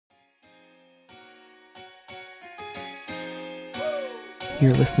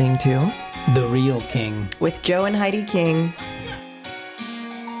You're listening to The Real King with Joe and Heidi King.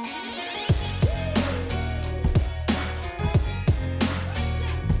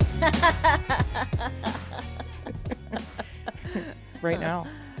 Right now.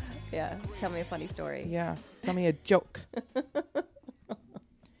 Yeah. Tell me a funny story. Yeah. Tell me a joke.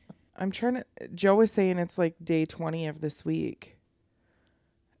 Joe was saying it's like day 20 of this week.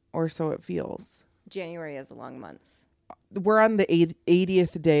 Or so it feels. January is a long month. We're on the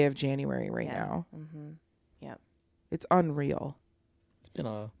 80th day of January right now. Mm-hmm. Yep. It's unreal. It's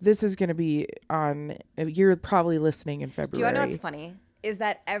been This is going to be on, you're probably listening in February. Do you know what's funny? Is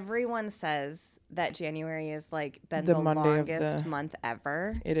that everyone says that January is like been the Monday longest month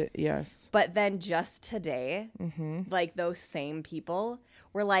ever. Yes. But then just today, like those same people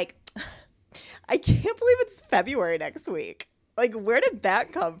were like, I can't believe it's February next week. Like, where did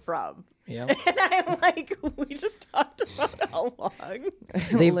that come from? Yeah. And I'm like, we just talked about how long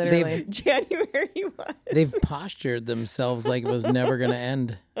They've January was. they've postured themselves like it was never going to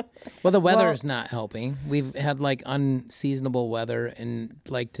end. Well, the weather is not helping. We've had like unseasonable weather, and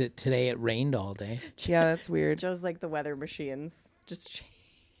like today it rained all day. Yeah, that's weird. Just like the weather machines just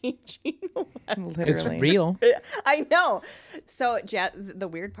changing the weather. Literally. It's real. I know. So the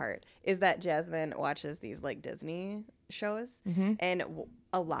weird part is that Jasmine watches these like Disney shows, and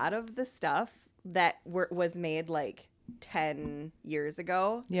a lot of the stuff that was made like 10 years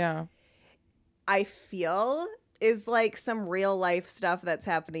ago, Yeah. I feel is like some real life stuff that's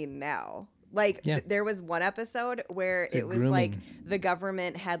happening now. Like there was one episode where it was like the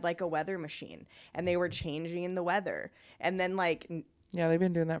government had like a weather machine and they were changing the weather, and then like Yeah, they've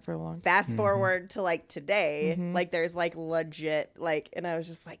been doing that for a long time. fast forward to like today, like there's like legit like, and I was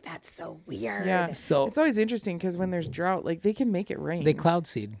just like, that's so weird. Yeah. So It's always interesting because when there's drought, like they can make it rain. they cloud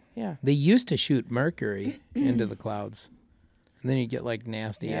seed. Yeah. They used to shoot mercury into the clouds, and then you get like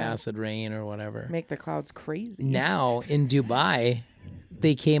nasty acid rain or whatever. Make the clouds crazy. Now in Dubai,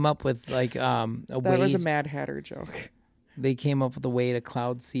 they came up with like a That way. was a Mad Hatter joke. They came up with a way to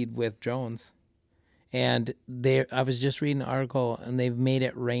cloud seed with drones. And I was just reading an article, and they've made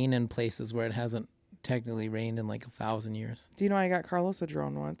it rain in places where it hasn't technically rained in like 1,000 years, Do you know I got Carlos a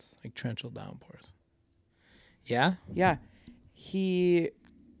drone once? like torrential downpours. Yeah? Yeah. He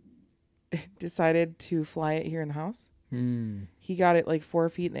decided to fly it here in the house. He got it like 4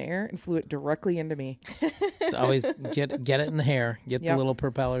 feet in the air and flew it directly into me. It's always get it in the hair. Get Yep. the little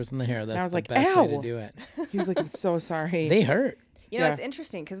propellers in the hair. That's I was the like, best way "Ow." to do it. He was like, I'm so sorry. They hurt. You know, Yeah. it's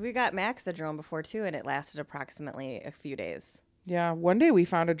interesting because we got Max a drone before too, and it lasted approximately a few days. Yeah. One day we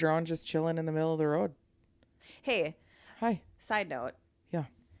found a drone just chilling in the middle of the road. Hey, Hi. side note, Yeah.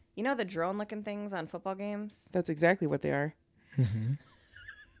 you know the drone looking things on football games? That's exactly what they are.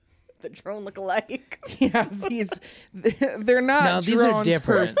 The drone look-alike. Yeah, they're not No, these are drones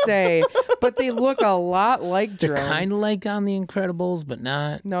per different. se, but they look a lot like They're drones. kind of like on The Incredibles, but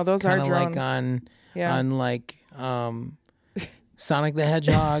not. No, those are Kinda drones. like on Yeah. like Sonic the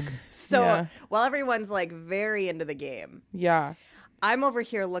Hedgehog. So Yeah. while everyone's like very into the game, Yeah. I'm over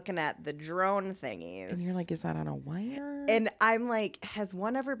here looking at the drone thingies. And you're like, is that on a wire? And I'm like, has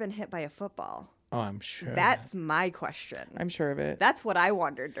one ever been hit by a football? Oh, I'm sure. That's my question. I'm sure of it. That's what I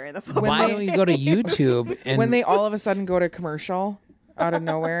wondered during the football. Why don't you go to YouTube and When they all of a sudden go to commercial out of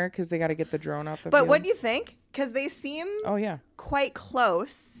nowhere because they got to get the drone off the But field. what do you think? Because they seem Oh, yeah. quite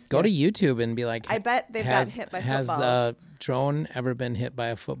close. go to YouTube and be like, I bet they've gotten hit by has footballs. a drone ever been hit by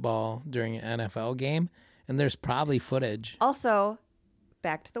a football during an NFL game? And there's probably footage. Also,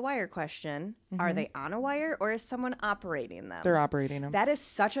 back to the wire question. Are they on a wire or is someone operating them? They're operating them. That is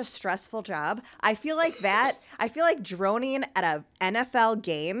such a stressful job. I feel like droning at a NFL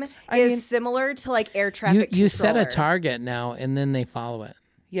game is similar to like air traffic You set a controller. target now, and then they follow it.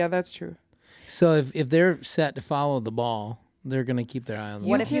 Yeah, that's true. So if they're set to follow the ball, they're going to keep their eye on the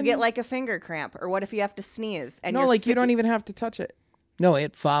What ball. if you get like a finger cramp, or what if you have to sneeze? And No, you're like you don't even have to touch it. No,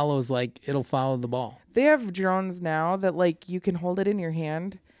 it follows, like it'll follow the ball. They have drones now that like you can hold it in your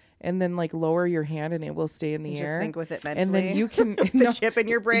hand and then like lower your hand and it will stay in the just air. think with it And mentally. then you can the chip in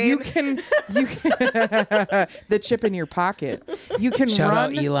your brain. You can the chip in your pocket. You can Shout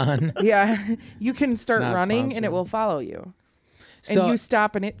run. out Elon. Yeah, you can start Not running and sponsored. it will follow you. So and you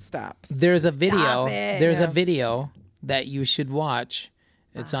stop and it stops. there's a video. it. There's a video that you should watch.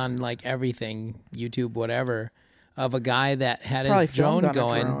 It's on like everything, YouTube, whatever, of a guy that had Probably his drone filmed on a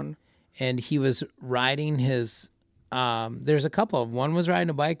going, drone. and he was riding his. There's a couple of one was riding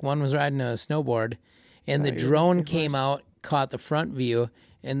a bike, one was riding a snowboard, and the drone came out, caught the front view,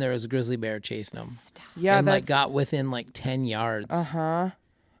 and there was a grizzly bear chasing him. Yeah, and that's like got within like 10 yards. uh-huh.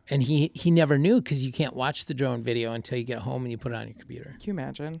 And he never knew because you can't watch the drone video until you get home and you put it on your computer. Can you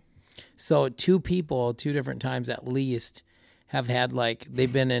imagine? So 2 people, 2 different times at least, have had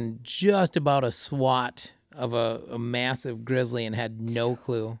they've been in just about a SWAT of a massive grizzly and had no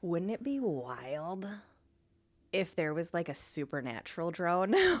clue. Wouldn't it be wild if there was a supernatural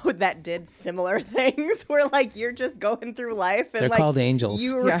drone that did similar things where you're just going through life and they're called angels.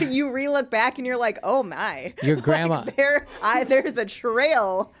 You re-look back and you're like, oh my, your grandma there's a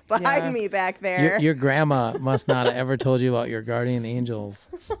trail behind me back there. Your grandma must not have ever told you about your guardian angels.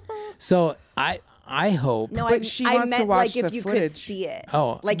 So I hope. No, but she wants meant to watch if the you footage. could see it.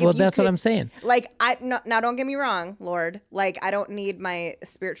 Oh, well, that's what I'm saying. Now don't get me wrong, Lord. I don't need my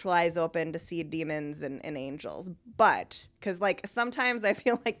spiritual eyes open to see demons and angels, but because sometimes I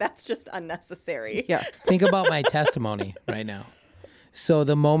feel that's just unnecessary. Yeah. Think about my testimony right now. So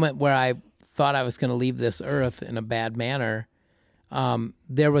the moment where I thought I was going to leave this earth in a bad manner,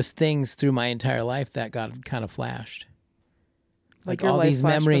 there was things through my entire life that God kind of flashed. Your all life these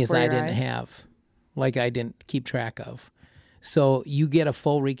flashed memories before I your didn't eyes? have, I didn't keep track of. So you get a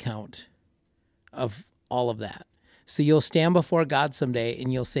full recount of all of that. So you'll stand before God someday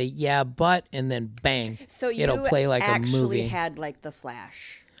and you'll say, yeah, but, and then bang, So you it'll play like a actually movie. had the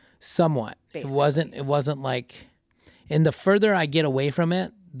flash. Somewhat. Basically. It wasn't and the further I get away from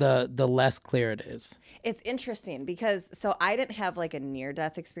it, the less clear it is. It's interesting because I didn't have a near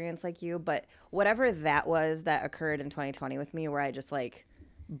death experience like you, but whatever that was that occurred in 2020 with me, where I just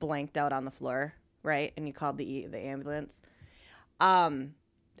blanked out on the floor, right? And you called the ambulance.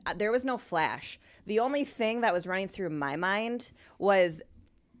 There was no flash. The only thing that was running through my mind was,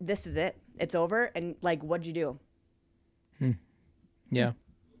 this is it. It's over. And what'd you do? Yeah.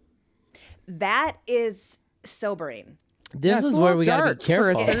 That is sobering. This is where we got to be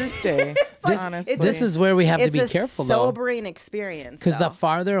careful. For a Thursday, honestly. This is where we have to be It's careful, a though. sobering experience. Because the though.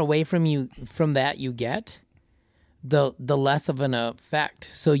 farther away from that you get, the less of an effect.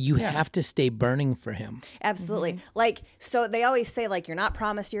 So you have to stay burning for him. Absolutely. So they always say you're not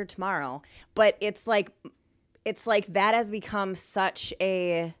promised your tomorrow, but it's like that has become such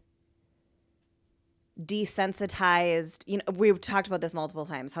a desensitized, we've talked about this multiple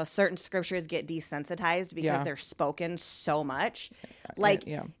times, how certain scriptures get desensitized because they're spoken so much.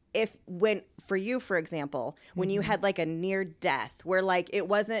 For you, for example, when you had a near death where it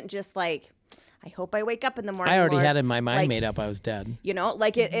wasn't just I hope I wake up in the morning. I already had in my mind made up I was dead.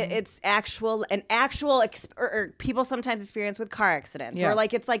 It's or people sometimes experience with car accidents, or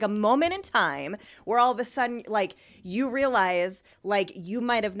it's a moment in time where all of a sudden you realize you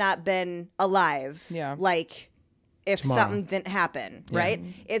might have not been alive. Yeah. If Tomorrow. something didn't happen, right?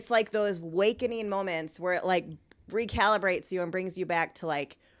 It's those wakening moments where it recalibrates you and brings you back to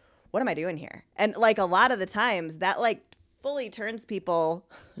what am I doing here? And a lot of the times that fully turns people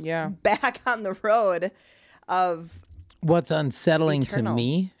back on the road of what's unsettling eternal. to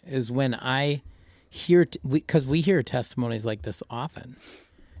me is when I hear, because we hear testimonies like this often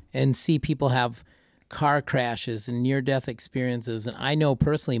and see people have car crashes and near-death experiences. And I know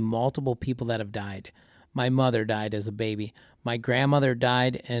personally multiple people that have died. My mother died as a baby. My grandmother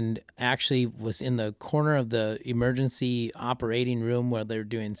died and actually was in the corner of the emergency operating room where they're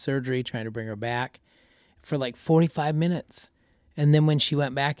doing surgery, trying to bring her back for 45 minutes. And then when she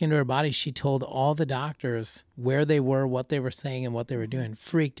went back into her body, she told all the doctors where they were, what they were saying, and what they were doing.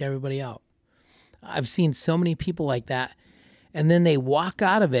 Freaked everybody out. I've seen so many people like that. And then they walk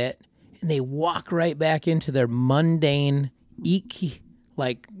out of it and they walk right back into their mundane, eking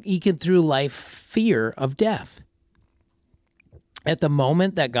through life fear of death. At the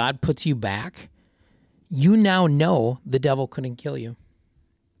moment that God puts you back, you now know the devil couldn't kill you.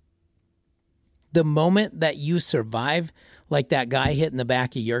 The moment that you survive, like that guy hit in the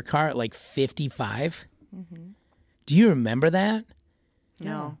back of your car at 55, do you remember that?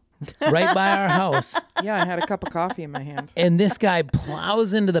 no. Right by our house. Yeah, I had a cup of coffee in my hand. And this guy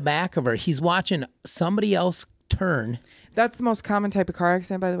plows into the back of her. He's watching somebody else turn. That's the most common type of car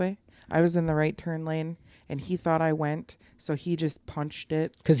accident, by the way. I was in the right turn lane, and he thought I went, so he just punched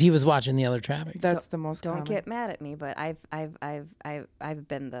it. Because he was watching the other traffic. That's the most Don't common. get mad at me, but I've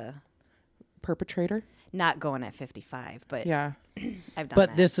been the Perpetrator? not going at 55, but Yeah. I've done But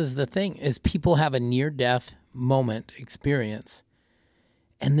that. this is the thing, is people have a near-death moment experience,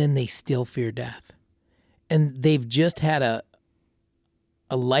 and then they still fear death. And they've just had a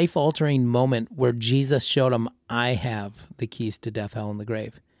life-altering moment where Jesus showed them, I have the keys to death, hell, and the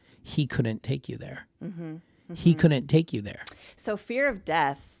grave. He couldn't take you there. He couldn't take you there. So fear of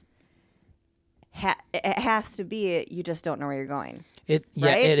death, it has to be, you just don't know where you're going. It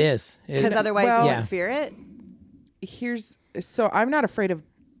Right? it is. Because otherwise Well- you Yeah. wouldn't fear it. So I'm not afraid of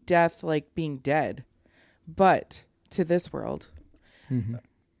death like being dead, but to this world. Mm-hmm.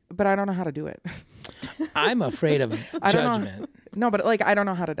 But I don't know how to do it. I'm afraid of judgment. No, but like I don't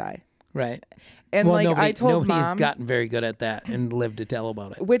know how to die. Right. And well, like I told nobody's Mom, gotten very good at that and lived to tell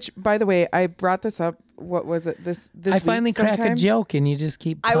about it. Which, by the way, I brought this up. What was it? This I finally crack a joke and you just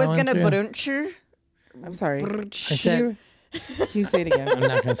keep. I was gonna bruncher. I'm sorry. I said, can you say it again? I'm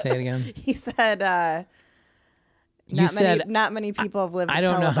not gonna say it again. He said. Not many people have lived. I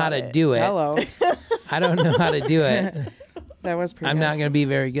don't know how to do it. Hello. I don't know how to do it. That was pretty. I'm not going to be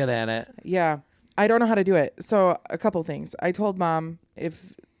very good at it. Yeah, I don't know how to do it. So a couple things. I told Mom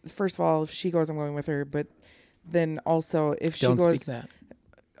first of all, if she goes, I'm going with her. But then also if she don't goes, speak that.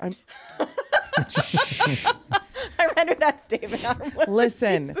 I'm. I rendered that statement out.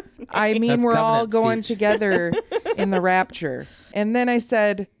 Listen, I mean, That's we're all covenant going speech. together in the rapture. And then I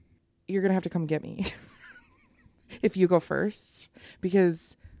said, you're going to have to come get me if you go first,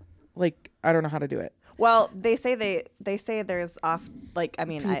 because like, I don't know how to do it. Well, they say there's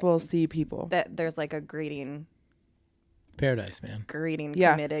people see people that there's like a greeting Paradise, man.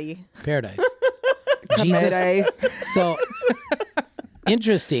 committee. Paradise. Jesus. So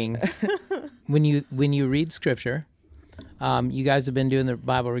interesting. When you read scripture, you guys have been doing the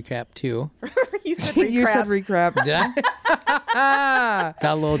Bible recap too. You said recap. Did I?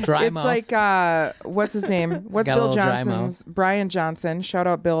 Got a little dry it's mouth. Like what's his name? What's Got a Bill little dry Johnson's? Brian Johnson. Shout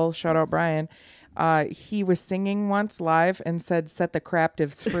out Bill. Shout out Brian. He was singing once live and said, "Set the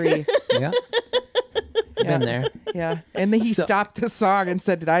captives free." Yeah. Been there. Yeah. And then he stopped the song and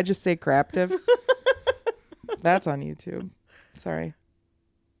said, "Did I just say captives?" That's on YouTube. Sorry.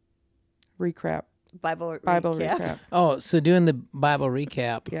 Recap. Bible recap. Oh, so doing the Bible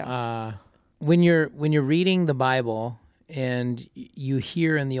recap. Yeah. When you're reading the Bible and you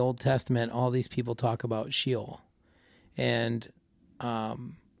hear in the Old Testament all these people talk about Sheol, and I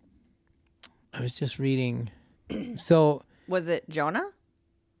was just reading. So was it Jonah?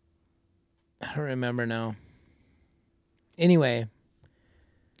 I don't remember now. Anyway,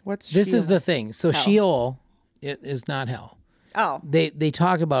 This is the thing. So hell. Sheol, it is not hell. Oh, They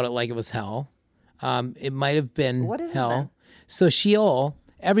talk about it like it was hell. It might have been What is it hell. then? So Sheol,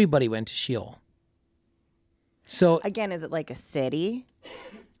 everybody went to Sheol. So again, is it like a city?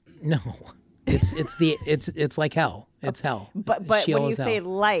 no, it's like hell. It's hell. But Sheol when you is hell. say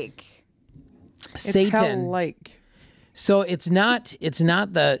like, Satan. Satan, Like. so it's not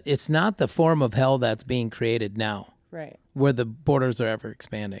the form of hell that's being created now, Right. where the borders are ever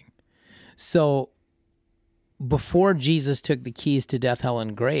expanding. So before Jesus took the keys to death, hell,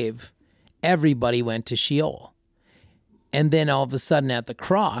 and grave, everybody went to Sheol. And then all of a sudden at the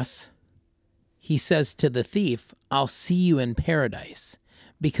cross, he says to the thief, "I'll see you in paradise,"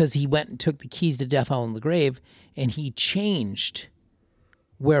 because he went and took the keys to death, hell, and the grave, and he changed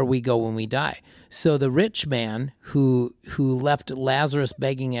where we go when we die. So the rich man who left Lazarus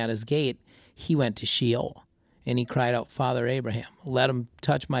begging at his gate, he went to Sheol. And he cried out, "Father Abraham, let him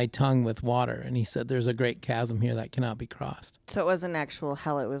touch my tongue with water." And he said, "There's a great chasm here that cannot be crossed." so it wasn't actual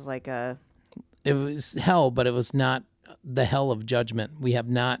hell. It was like It was hell, but it was not the hell of judgment. We have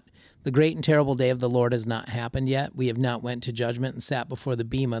not, the great and terrible day of the Lord has not happened yet. We have not went to judgment and sat before the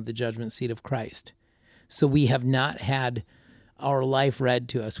bema, the judgment seat of Christ. So we have not had our life read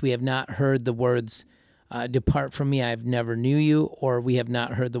to us. We have not heard the words, "Depart from me, I have never knew you," or we have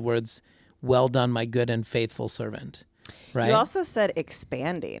not heard the words, "Well done, my good and faithful servant." Right? You also said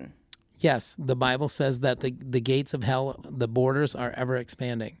expanding. Yes, the Bible says that the gates of hell, the borders are ever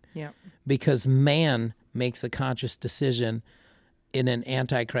expanding. Yeah. Because man makes a conscious decision in an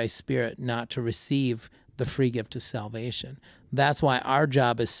antichrist spirit not to receive the free gift of salvation. That's why our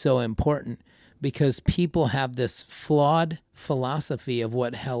job is so important, because people have this flawed philosophy of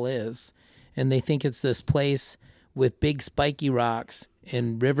what hell is, and they think it's this place with big spiky rocks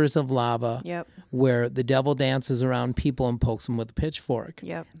and rivers of lava Yep. where the devil dances around people and pokes them with a pitchfork.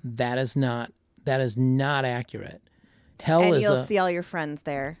 Yep. That is not accurate. Hell And is you'll see all your friends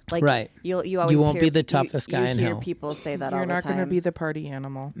there. Like Right. You always You won't hear, be the toughest guy in you hear hell. people say that You're all the not time. going to be the party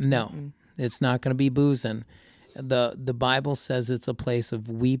animal. No, it's not going to be boozing. The Bible says it's a place of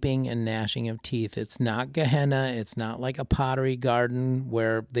weeping and gnashing of teeth. It's not Gehenna. It's not like a pottery garden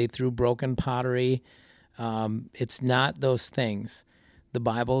where they threw broken pottery. It's not those things. The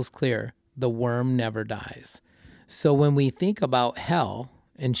Bible is clear. The worm never dies. So when we think about hell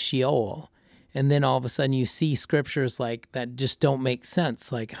and Sheol, and then all of a sudden you see scriptures like that just don't make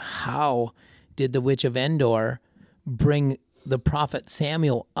sense. Like, how did the witch of Endor bring the prophet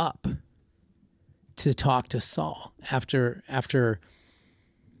Samuel up to talk to Saul after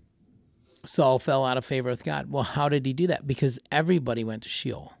Saul fell out of favor with God. Well, how did he do that? Because everybody went to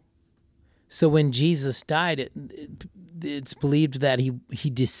Sheol. So when Jesus died, it's believed that he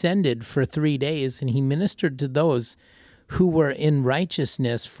descended for 3 days and he ministered to those who were in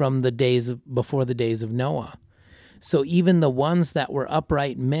righteousness from the days before the days of Noah. So even the ones that were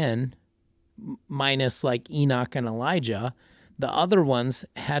upright men, minus like Enoch and Elijah, the other ones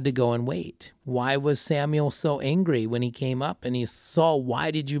had to go and wait. Why was Samuel so angry when he came up and he saw,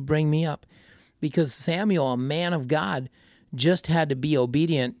 why did you bring me up? Because Samuel, a man of God, just had to be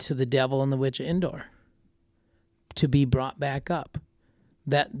obedient to the devil and the witch of Endor to be brought back up.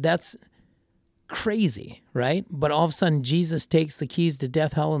 That's crazy, right? But all of a sudden, Jesus takes the keys to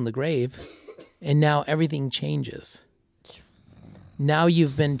death, hell, and the grave, and now everything changes. Now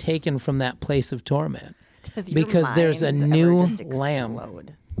you've been taken from that place of torment because there's a new lamb.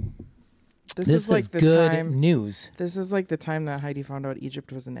 This is like the good time, news. This is like the time that Heidi found out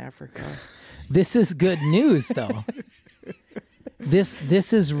Egypt was in Africa. This is good news, though.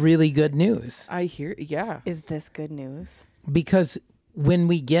 This is really good news. I hear, yeah. Is this good news? Because when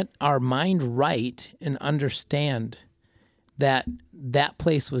we get our mind right and understand that that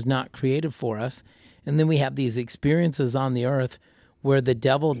place was not created for us, and then we have these experiences on the earth where the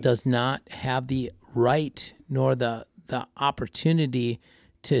devil does not have the right nor the opportunity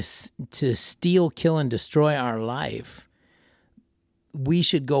to steal, kill, and destroy our life, we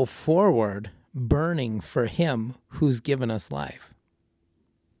should go forward burning for him who's given us life.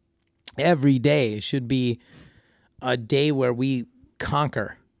 Every day should be a day where we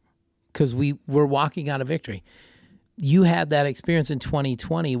conquer because we're walking out of victory. You had that experience in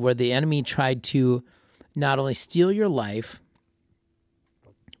 2020 where the enemy tried to not only steal your life,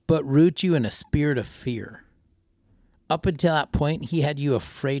 but root you in a spirit of fear. Up until that point, he had you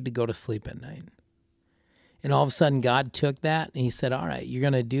afraid to go to sleep at night. And all of a sudden, God took that and he said, all right, you're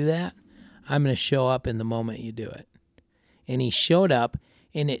going to do that? I'm going to show up in the moment you do it. And he showed up,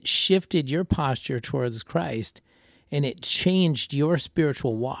 and it shifted your posture towards Christ, and it changed your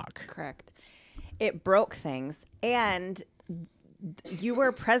spiritual walk. Correct. It broke things, and you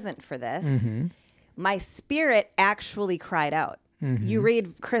were present for this. Mm-hmm. My spirit actually cried out. Mm-hmm. You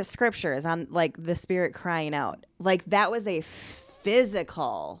read scriptures on like the spirit crying out. Like that was a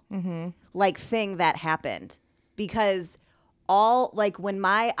physical like thing that happened, because all like when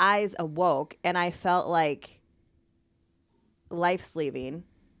my eyes awoke and I felt like life's leaving,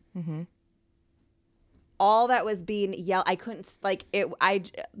 all that was being yelled, I couldn't like it.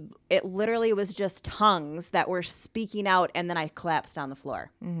 It literally was just tongues that were speaking out, and then I collapsed on the floor.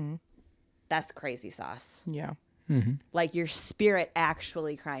 Mm-hmm. That's crazy sauce. Yeah. Mm-hmm. Like your spirit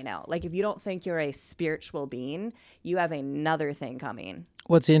actually crying out. Like if you don't think you're a spiritual being, you have another thing coming.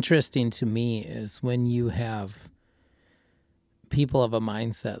 What's interesting to me is when you have people of a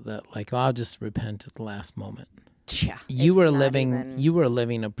mindset that like, oh, I'll just repent at the last moment. Yeah, you were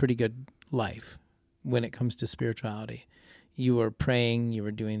living a pretty good life when it comes to spirituality. You were praying, you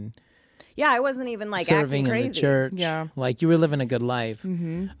were doing I wasn't even like serving acting crazy in the church. Yeah. Like you were living a good life.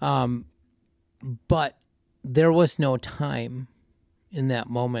 Mm-hmm. But there was no time in that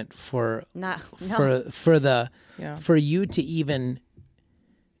moment for you to even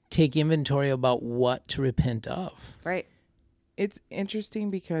take inventory about what to repent of. Right. It's interesting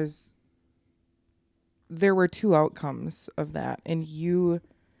because there were two outcomes of that, and you,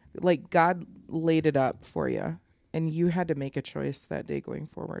 like, God laid it up for you, and you had to make a choice that day going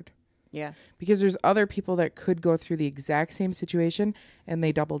forward. Yeah. Because there's other people that could go through the exact same situation and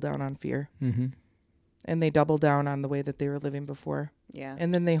they double down on fear. Mm-hmm. And they double down on the way that they were living before. Yeah.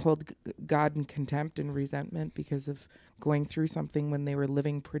 And then they hold God in contempt and resentment because of going through something when they were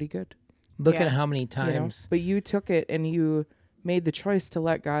living pretty good. Look at how many times. But you took it and you made the choice to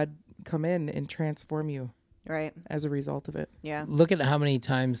let God come in and transform you. Right. As a result of it. Yeah. Look at how many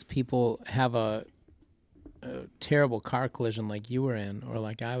times people have a terrible car collision like you were in or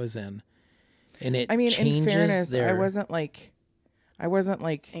like I was in. And it changes in fairness, I wasn't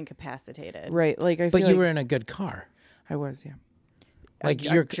like incapacitated. Right. Like But you were in a good car. I was, yeah. Like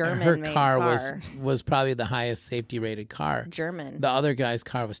her car was probably the highest safety rated car. German. The other guy's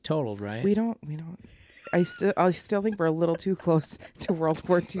car was totaled, right? We don't. I still think we're a little too close to World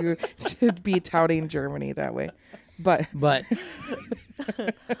War II to be touting Germany that way. But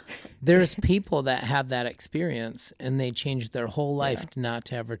there's people that have that experience and they change their whole life not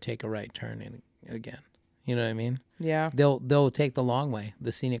to ever take a right turn again. You know what I mean? Yeah. They'll take the long way,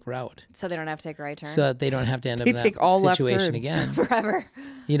 the scenic route. So they don't have to take a right turn? So that they don't have to end up in that situation again. Forever.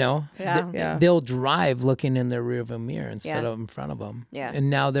 You know? Yeah. They'll drive looking in their rearview mirror instead of in front of them. Yeah.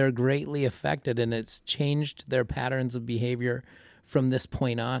 And now they're greatly affected, and it's changed their patterns of behavior from this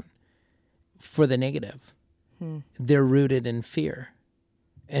point on. for the negative. They're rooted in fear.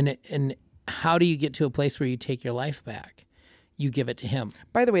 And how do you get to a place where you take your life back? You give it to him.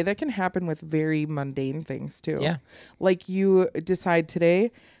 By the way, that can happen with very mundane things too. Yeah. Like you decide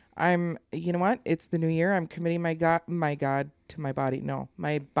today, you know what? It's the new year. I'm committing my God to my body. No,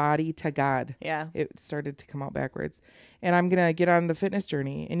 my body to God. Yeah. It started to come out backwards. And I'm going to get on the fitness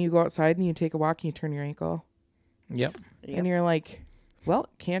journey. And you go outside and you take a walk and you turn your ankle. Yep. And you're like, well,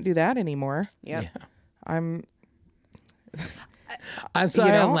 can't do that anymore. Yep. Yeah. I'm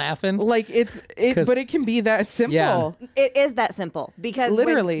sorry, I'm laughing. Like but it can be that simple. Yeah. It is that simple because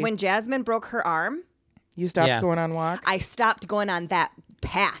Literally. when Jasmine broke her arm, You stopped Yeah. going on walks. I stopped going on that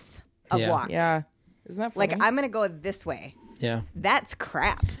path of Yeah. walk. Yeah. Isn't that funny? Like I'm going to go this way. Yeah. That's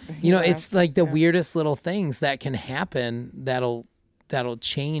crap. You know, it's like the weirdest little things that can happen that'll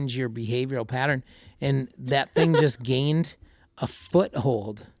change your behavioral pattern. And that thing just gained a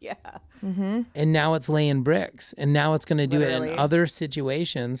foothold. Yeah. And now it's laying bricks. And now it's going to do it Literally. in other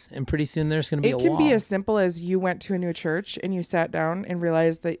situations. And pretty soon there's going to be It a can wall. be as simple as you went to a new church and you sat down and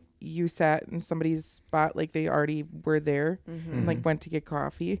realized that you sat in somebody's spot like they already were there and like went to get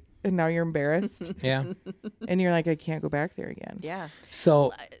coffee and now you're embarrassed Yeah. and you're like, I can't go back there again. Yeah.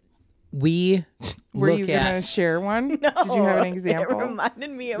 So we Were look you going at to share one? Did you have an It example? reminded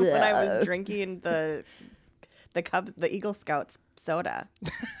me of when I was drinking the Eagle Scouts soda.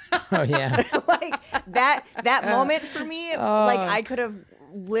 oh yeah. Like that moment for me, like I could have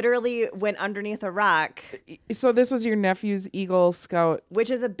literally went underneath a rock, So this was your nephew's Eagle Scout. which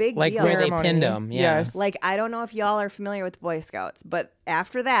is a big Like deal. where they ceremony. pinned him. Yeah. Yes. Like I don't know if y'all are familiar with Boy Scouts, but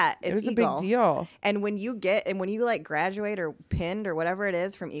after that, it's It was Eagle. a big deal. And when you like graduate or pinned or whatever it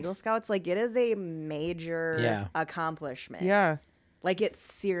is from Eagle Scouts, like it is a major Yeah. accomplishment. Yeah. Like it's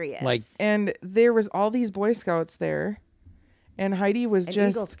serious. Like- And there was all these Boy Scouts there. And Heidi was And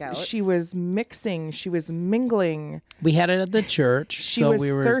just, Eagle Scouts. she was mixing, she was mingling. We had it at the church. She so was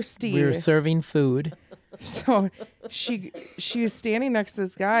we were thirsty. We were serving food. So she was standing next to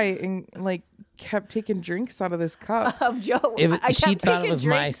this guy and like kept taking drinks out of this cup, of Joe. She kept thought it taking was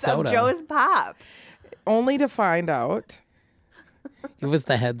my drinks soda. Of Joe's pop. only to find out. It was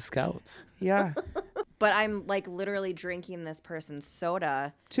the head scouts. Yeah. But I'm like literally drinking this person's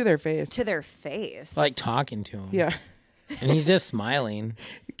soda To their face. to their face. Like talking to him. Yeah. And he's just smiling.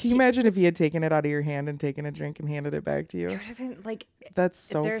 Can you imagine if he had taken it out of your hand and taken a drink and handed it back to you? It would have been like That's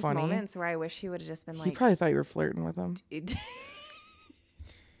so there's funny. moments where I wish he would have just been He like probably thought you were flirting with him.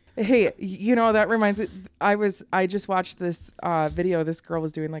 Hey, you know, that reminds me. I just watched this video. This girl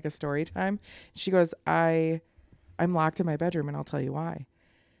was doing like a story time. She goes, I'm locked in my bedroom and I'll tell you why.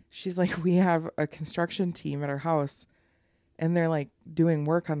 She's like, we have a construction team at our house and they're like doing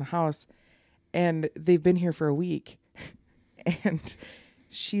work on the house and they've been here for a week. And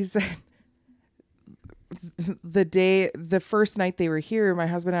she said the first night they were here, my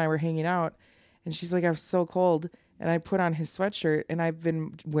husband and I were hanging out and she's like, I was so cold. And I put on his sweatshirt and I've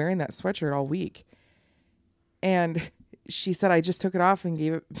been wearing that sweatshirt all week. And she said, I just took it off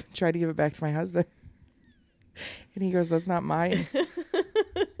and tried to give it back to my husband. And he goes, that's not mine.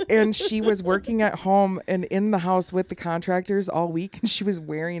 And she was working at home and in the house with the contractors all week. And she was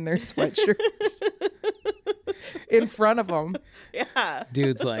wearing their sweatshirt in front of them. yeah.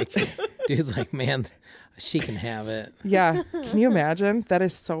 Dude's like, man, she can have it. Yeah. Can you imagine? That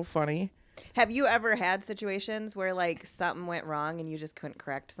is so funny. Have you ever had situations where like something went wrong and you just couldn't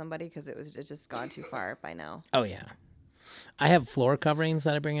correct somebody because it's just gone too far by now? Oh yeah. I have floor coverings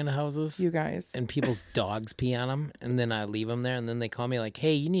that I bring into houses. You guys. And people's dogs pee on them, and then I leave them there, and then they call me like,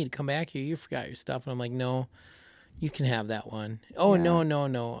 "Hey, you need to come back here. You forgot your stuff." And I'm like, "No, you can have that one." Oh, Yeah.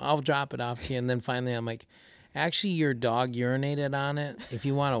 no, I'll drop it off to you. And then finally, I'm like, "Actually, your dog urinated on it. If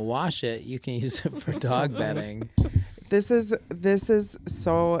you want to wash it, you can use it for dog bedding." This is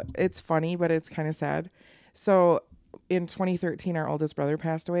so, it's funny, but it's kind of sad. So in 2013, our oldest brother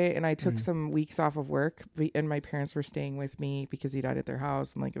passed away and I took some weeks off of work and my parents were staying with me because he died at their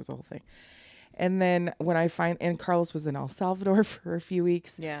house and like it was a whole thing. And then when and Carlos was in El Salvador for a few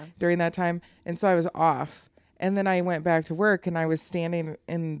weeks during that time. And so I was off and then I went back to work and I was standing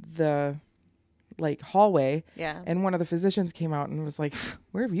in the like hallway and one of the physicians came out and was like,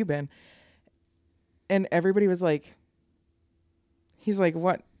 where have you been? And everybody was like, he's like,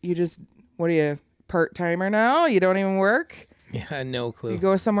 what are you, part-timer now? You don't even work? Yeah, no clue. You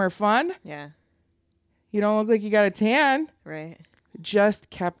go somewhere fun? Yeah. You don't look like you got a tan? Right. Just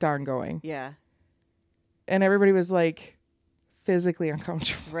kept on going. Yeah. And everybody was like physically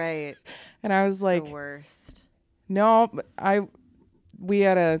uncomfortable. Right. And I was like, the worst. no, my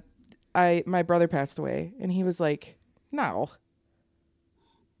brother passed away and he was like, no.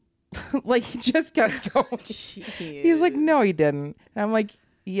 Like, he just kept going. He's like, no, he didn't. And I'm like,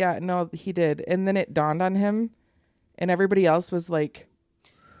 yeah, no, he did. And then it dawned on him, and everybody else was like,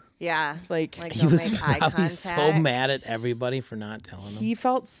 yeah, like he was probably so mad at everybody for not telling him. He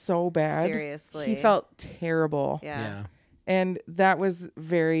felt so bad. Seriously. He felt terrible. Yeah. And that was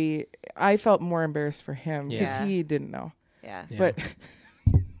I felt more embarrassed for him because he didn't know. Yeah. But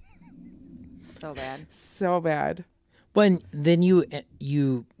so bad. So bad. When then you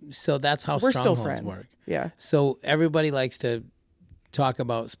so that's how we're still strongholds friends. work. Yeah. So everybody likes to talk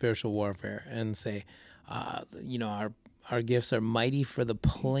about spiritual warfare and say, our gifts are mighty for the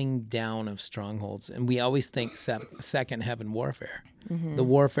pulling down of strongholds, and we always think second heaven warfare, the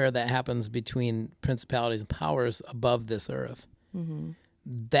warfare that happens between principalities and powers above this earth.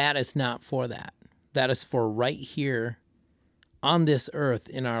 That is not for that. That is for right here on this earth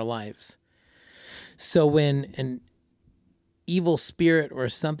in our lives. So when an evil spirit or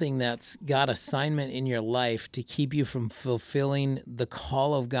something that's got assignment in your life to keep you from fulfilling the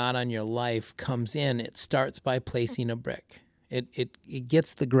call of God on your life comes in, it starts by placing a brick. It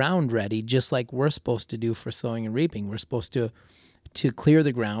gets the ground ready, just like we're supposed to do for sowing and reaping. We're supposed to clear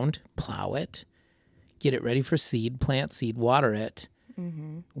the ground, plow it, get it ready for seed, plant seed, water it,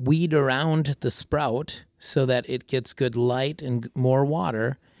 weed around the sprout so that it gets good light and more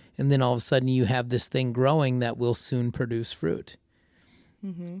water. And then all of a sudden you have this thing growing that will soon produce fruit.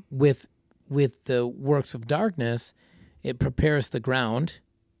 With the works of darkness, it prepares the ground,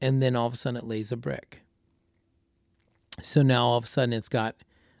 and then all of a sudden it lays a brick. So now all of a sudden it's got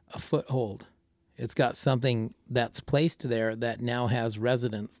a foothold. It's got something that's placed there that now has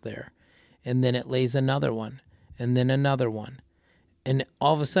residence there. And then it lays another one, and then another one. And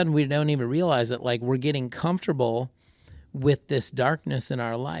all of a sudden we don't even realize it, like we're getting comfortable with this darkness in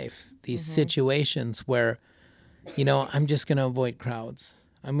our life, these situations where, I'm just going to avoid crowds.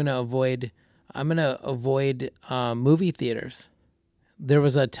 I'm going to avoid movie theaters. There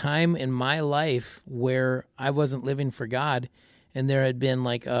was a time in my life where I wasn't living for God, and there had been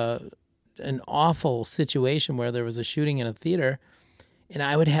like an awful situation where there was a shooting in a theater, and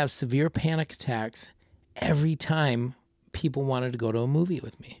I would have severe panic attacks every time people wanted to go to a movie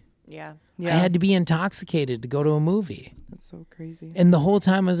with me. Yeah. I had to be intoxicated to go to a movie. That's so crazy. And the whole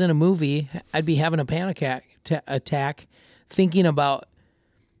time I was in a movie, I'd be having a panic attack thinking about,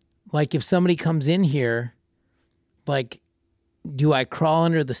 like, if somebody comes in here, like, do I crawl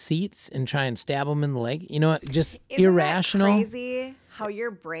under the seats and try and stab them in the leg? Just Isn't irrational. That crazy how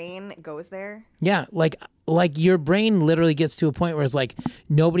your brain goes there? Yeah, like your brain literally gets to a point where it's like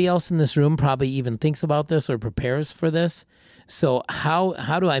nobody else in this room probably even thinks about this or prepares for this. So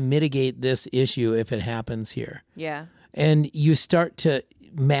how do I mitigate this issue if it happens here? Yeah. And you start to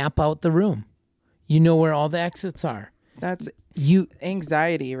map out the room. You know where all the exits are. That's you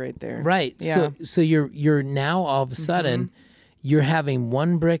anxiety right there. Right. Yeah. So you're now all of a sudden you're having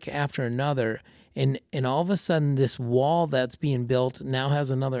one brick after another, and all of a sudden this wall that's being built now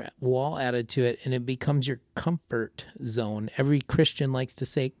has another wall added to it, and it becomes your comfort zone. Every Christian likes to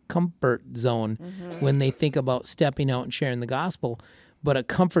say comfort zone when they think about stepping out and sharing the gospel. But a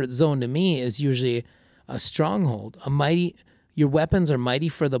comfort zone to me is usually a stronghold. Your weapons are mighty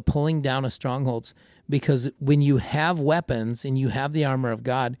for the pulling down of strongholds, because when you have weapons and you have the armor of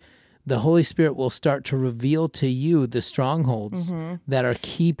God, the Holy Spirit will start to reveal to you the strongholds that are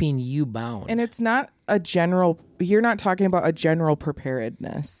keeping you bound. And it's not you're not talking about a general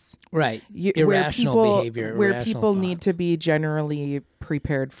preparedness. Right. Irrational behavior. Where irrational people thoughts. need to be generally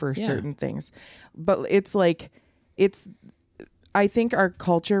prepared for certain things. But it's like, I think our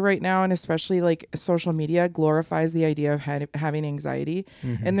culture right now, and especially like social media, glorifies the idea of having anxiety.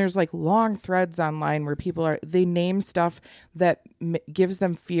 And there's like long threads online where people they name stuff that gives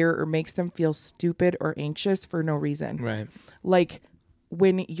them fear or makes them feel stupid or anxious for no reason. Right. Like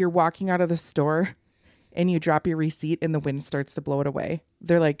when you're walking out of the store and you drop your receipt and the wind starts to blow it away.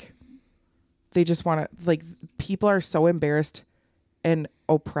 They're like, they just want to, like, people are so embarrassed and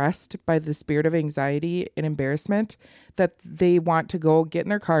oppressed by the spirit of anxiety and embarrassment that they want to go get in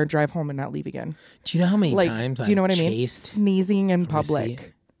their car and drive home and not leave again. Do you know how many Like, times do you know what I mean? chased Sneezing in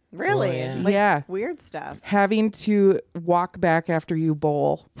public. Really? Oh, yeah. Like, Yeah. weird stuff. Having to walk back after you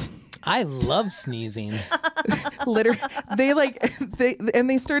bowl. I love sneezing. Literally,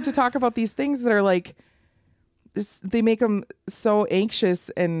 they start to talk about these things that are like, they make them so anxious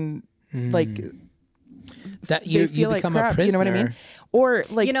and like that they you feel like become crap, a prisoner. you know what I mean? Or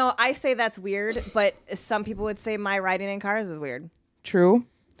like, I say that's weird, but some people would say my riding in cars is weird. true.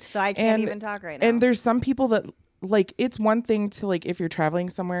 So I can't even talk right now. And there's some people that like, it's one thing to, like, if you're traveling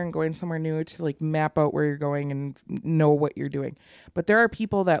somewhere and going somewhere new, to, like, map out where you're going and know what you're doing. But there are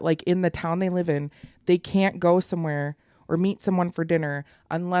people that, like, in the town they live in, they can't go somewhere or meet someone for dinner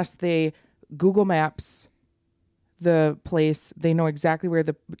unless they Google Maps the place. They know exactly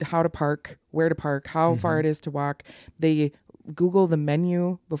how to park, where to park, how far it is to walk. They Google the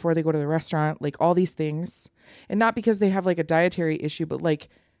menu before they go to the restaurant, like, all these things. And not because they have, like, a dietary issue, but, like,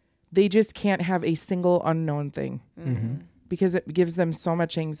 they just can't have a single unknown thing because it gives them so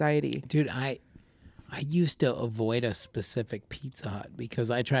much anxiety. Dude, I used to avoid a specific Pizza Hut because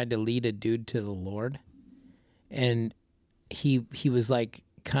I tried to lead a dude to the Lord, and he was like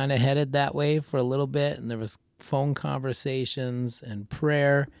kind of headed that way for a little bit, and there was phone conversations and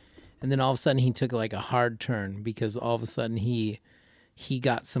prayer, and then all of a sudden he took like a hard turn because all of a sudden he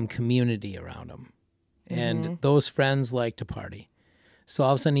got some community around him, and those friends like to party. So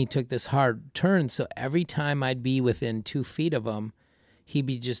all of a sudden he took this hard turn. So every time I'd be within 2 feet of him, he'd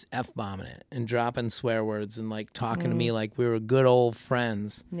be just F-bombing it and dropping swear words and like talking to me like we were good old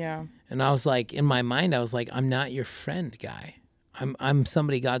friends. Yeah. And I was like, in my mind, I was like, I'm not your friend, guy. I'm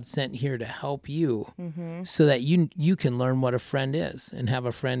somebody God sent here to help you so that you can learn what a friend is and have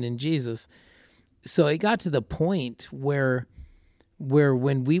a friend in Jesus. So it got to the point where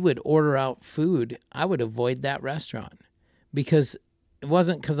when we would order out food, I would avoid that restaurant because it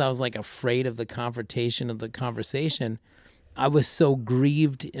wasn't because I was like afraid of the confrontation of the conversation. I was so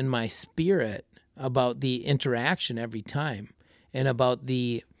grieved in my spirit about the interaction every time and about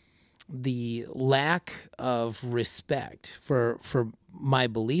the lack of respect for my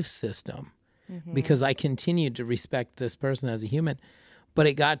belief system because I continued to respect this person as a human. But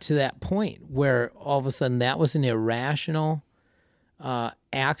it got to that point where all of a sudden that was an irrational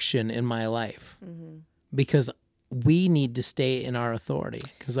action in my life because we need to stay in our authority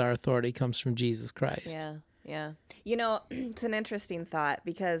because our authority comes from Jesus Christ. Yeah, yeah. You know, it's an interesting thought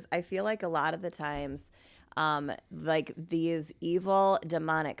because I feel like a lot of the times, like these evil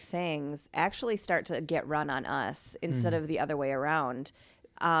demonic things actually start to get run on us instead of the other way around.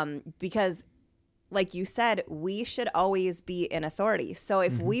 Because like you said, we should always be in authority. So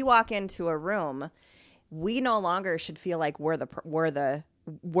if we walk into a room, we no longer should feel like we're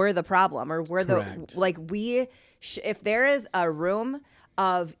the problem or we're Correct. the like we if there is a room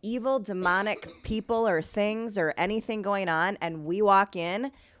of evil demonic people or things or anything going on and we walk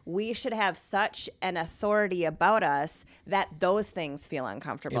in, we should have such an authority about us that those things feel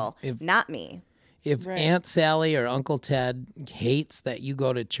uncomfortable. Not me. If Aunt Sally or Uncle Ted hates that you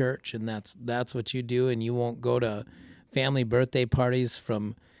go to church and that's what you do and you won't go to family birthday parties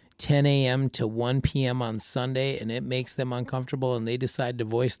from 10 a.m. to 1 p.m. on Sunday and it makes them uncomfortable and they decide to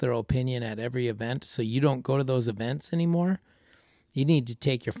voice their opinion at every event so you don't go to those events anymore, you need to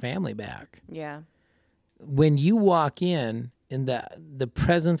take your family back. Yeah. When you walk in and the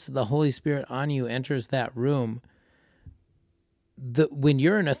presence of the Holy Spirit on you enters that room, when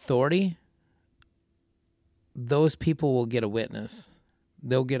you're in authority, those people will get a witness.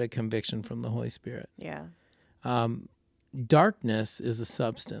 They'll get a conviction from the Holy Spirit. Yeah. Darkness is a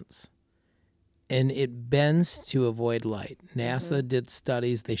substance, and it bends to avoid light. NASA did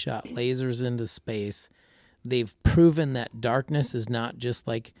studies. They shot lasers into space. They've proven that darkness is not just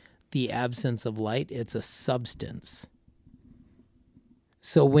like the absence of light. It's a substance.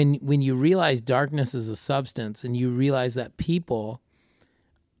 So when you realize darkness is a substance and you realize that people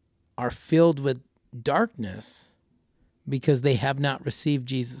are filled with darkness because they have not received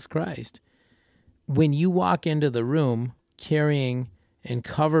Jesus Christ, when you walk into the room carrying and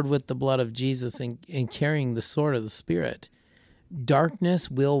covered with the blood of Jesus and carrying the sword of the Spirit, darkness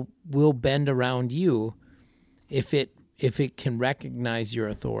will bend around you if it can recognize your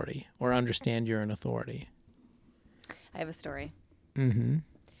authority or understand you're an authority. I have a story. Mm-hmm.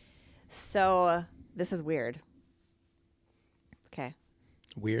 So this is weird. Okay.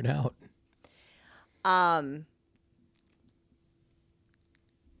 Weird out.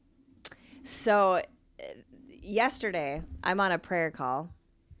 So yesterday I'm on a prayer call.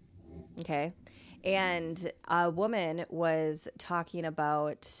 Okay. And a woman was talking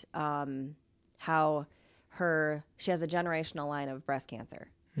about how she has a generational line of breast cancer.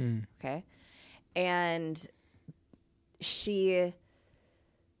 Okay. And she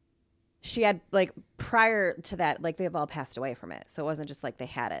had, like, prior to that, like, they've all passed away from it. So it wasn't just like they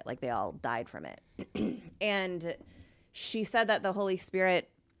had it, like they all died from it. And she said that the Holy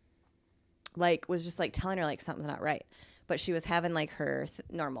Spirit, like, was just like telling her like something's not right. But she was having like her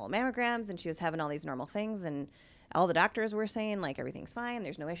normal mammograms and she was having all these normal things and all the doctors were saying like everything's fine,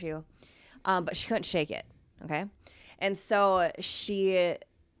 there's no issue. But she couldn't shake it. Okay. And so she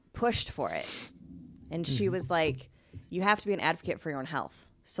pushed for it. And she was like, you have to be an advocate for your own health.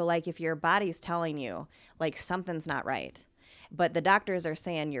 So like if your body's telling you like something's not right, but the doctors are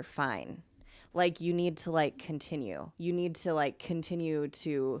saying you're fine, like you need to like continue. You need to like continue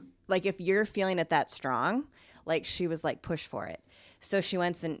to like if you're feeling it that strong, like she was like push for it. So she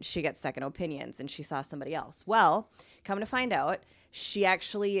went and she got second opinions and she saw somebody else. Well, come to find out, she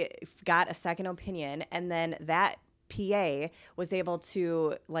actually got a second opinion, and then that PA was able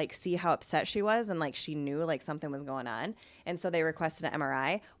to like see how upset she was, and like she knew like something was going on, and so they requested an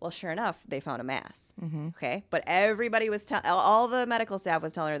MRI. Well, sure enough, they found a mass. Okay, but everybody was all the medical staff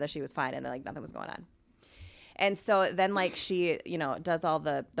was telling her that she was fine, and like nothing was going on. And so then like she does all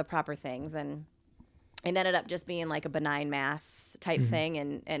the proper things, and it ended up just being like a benign mass type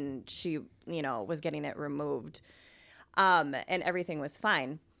thing, and she was getting it removed, and everything was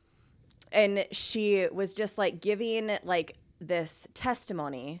fine. And she was just like giving like this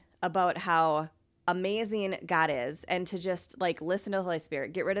testimony about how amazing God is, and to just like listen to the Holy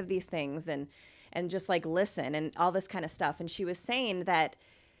Spirit, get rid of these things, and just like listen and all this kind of stuff. And she was saying that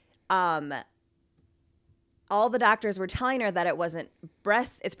all the doctors were telling her that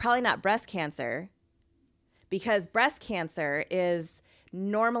it's probably not breast cancer, because breast cancer is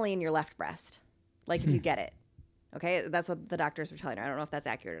normally in your left breast, like if you get it. Okay, that's what the doctors were telling her. I don't know if that's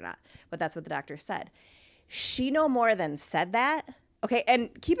accurate or not, but that's what the doctor said. She no more than said that. Okay, and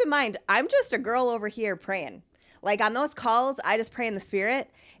keep in mind, I'm just a girl over here praying. Like on those calls, I just pray in the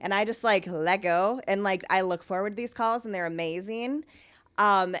Spirit, and I just like let go, and like I look forward to these calls, and they're amazing,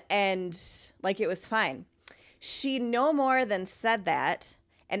 and like it was fine. She no more than said that,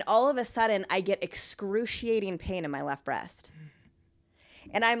 and all of a sudden, I get excruciating pain in my left breast,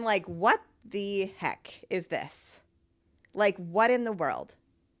 and I'm like, what the heck is this? Like, what in the world?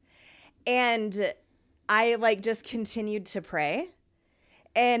 And I like just continued to pray,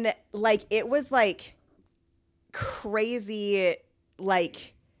 and like it was like crazy,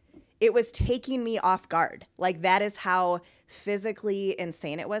 like it was taking me off guard. Like that is how physically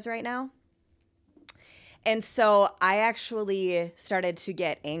insane it was right now. And so I actually started to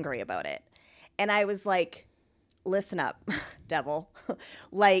get angry about it, and I was like, listen up, devil.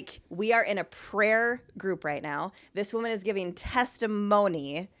 Like, we are in a prayer group right now. This woman is giving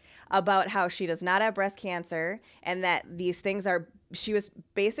testimony about how she does not have breast cancer, and that these things she was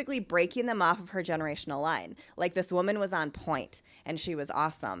basically breaking them off of her generational line. Like, this woman was on point, and she was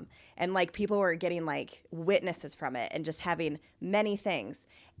awesome. And like people were getting like witnesses from it, and just having many things.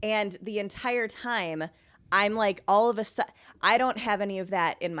 And the entire time, I'm like, all of a sudden, I don't have any of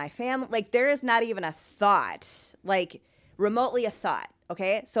that in my family. Like, there is not even a thought, like remotely a thought.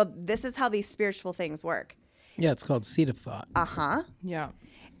 Okay. So this is how these spiritual things work. Yeah. It's called seed of thought. Uh-huh. Yeah.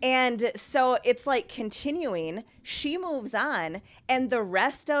 And so it's like continuing. She moves on, and the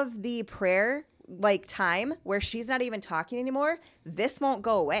rest of the prayer, like time where she's not even talking anymore, this won't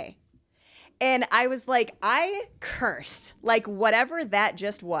go away. And I was like, I curse like whatever that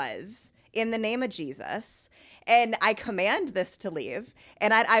just was, in the name of Jesus, and I command this to leave.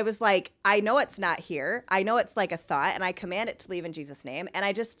 And I was like, I know it's not here. I know it's like a thought, and I command it to leave in Jesus' name. And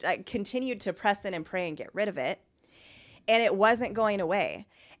I just continued to press in and pray and get rid of it. And it wasn't going away.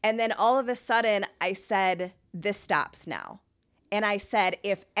 And then all of a sudden, I said, this stops now. And I said,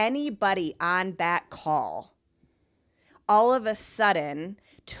 if anybody on that call all of a sudden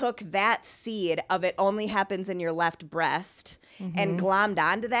took that seed of it only happens in your left breast and glommed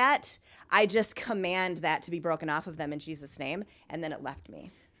onto that, I just command that to be broken off of them in Jesus' name. And then it left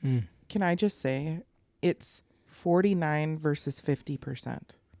me. Can I just say it's 49 versus 50%.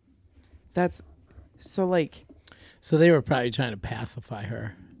 That's so like. So they were probably trying to pacify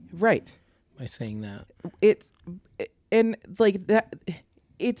her. Right. By saying that. And like that,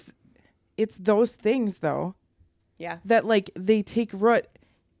 it's those things though. Yeah. That like they take root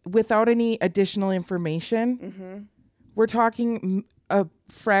without any additional information. We're talking a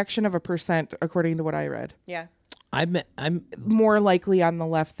fraction of a percent, according to what I read. Yeah. I'm more likely on the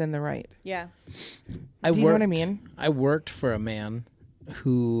left than the right. Yeah. Do you know what I mean? I worked for a man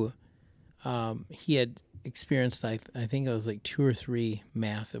who he had experienced, I think it was like 2 or 3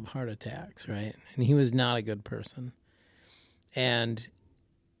 massive heart attacks, right? And he was not a good person. And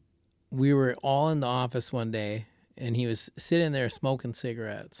we were all in the office one day, and he was sitting there smoking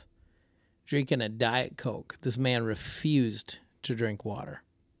cigarettes, drinking a Diet Coke. This man refused to drink water.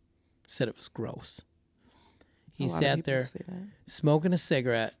 Said it was gross. He sat there smoking a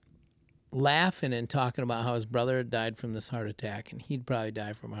cigarette, laughing and talking about how his brother had died from this heart attack, and he'd probably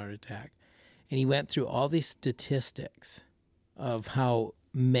die from a heart attack. And he went through all these statistics of how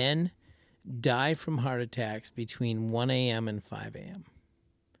men die from heart attacks between 1 a.m. and 5 a.m.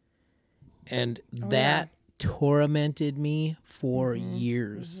 And that tormented me for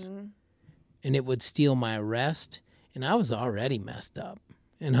years. And it would steal my rest. And I was already messed up.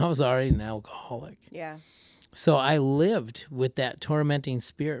 And I was already an alcoholic. Yeah. So I lived with that tormenting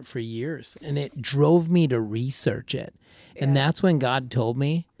spirit for years. And it drove me to research it. Yeah. And that's when God told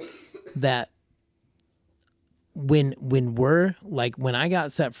me that when I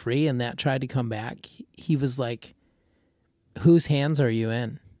got set free and that tried to come back, he was like, whose hands are you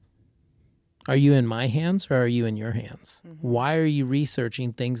in? Are you in my hands or are you in your hands? Why are you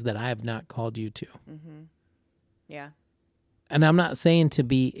researching things that I have not called you to? Yeah. And I'm not saying to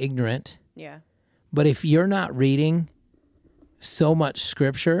be ignorant. Yeah. But if you're not reading so much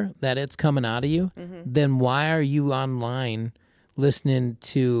scripture that it's coming out of you, then why are you online listening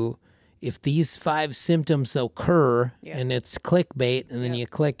to if these 5 symptoms occur and it's clickbait and then you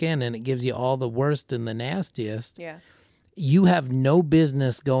click in and it gives you all the worst and the nastiest? Yeah. You have no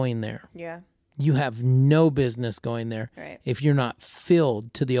business going there. Yeah. You have no business going there if you're not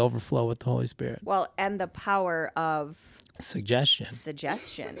filled to the overflow with the Holy Spirit. Well, and the power of suggestion.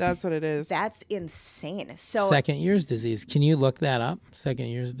 That's what it is. That's insane. So second year's disease. Can you look that up? Second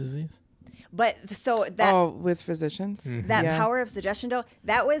year's disease? But so that with physicians, that power of suggestion, though,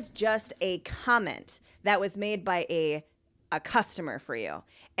 that was just a comment that was made by a customer for you,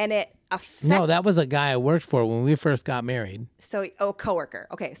 and it no, that was a guy I worked for when we first got married. So, coworker.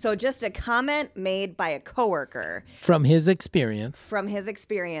 Okay, so just a comment made by a coworker from his experience.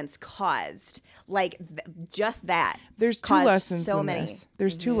 Caused just that. There's 2 lessons. So many.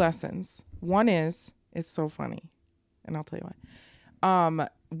 There's 2 lessons. One is it's so funny, and I'll tell you why.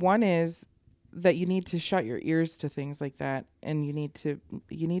 One is that you need to shut your ears to things like that, and you need to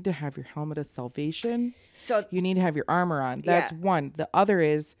have your helmet of salvation. So you need to have your armor on. That's one. The other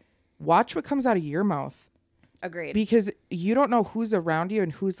is watch what comes out of your mouth. Agreed. Because you don't know who's around you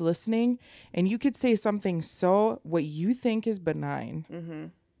and who's listening, and you could say something what you think is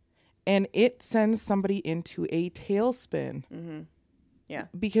benign, and it sends somebody into a tailspin. Yeah.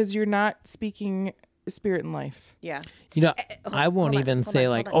 Because you're not speaking spirit and life. Yeah. I won't even say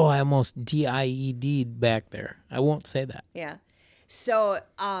I almost DIED'd back there. I won't say that. Yeah. So,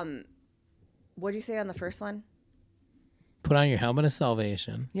 what'd you say on the first one? Put on your helmet of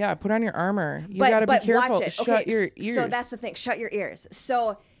salvation. Yeah, put on your armor. You got to be careful. Watch it. Shut your ears. So that's the thing. Shut your ears.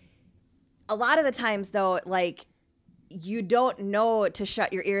 So a lot of the times, though, you don't know to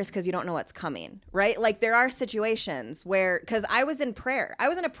shut your ears because you don't know what's coming, right? There are situations where, because I was in a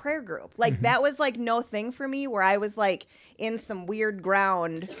prayer group. That was no thing for me where I was in some weird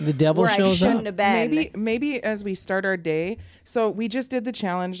ground. The devil where shows I shouldn't have been. Maybe as we start our day. So we just did the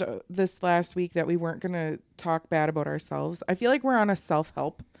challenge this last week that we weren't going to talk bad about ourselves. I feel like we're on a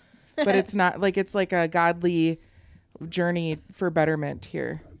self-help, but it's not it's like a godly journey for betterment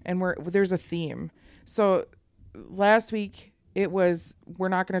here. And there's a theme. So last week it was we're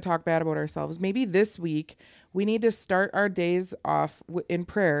not going to talk bad about ourselves. Maybe this week we need to start our days off in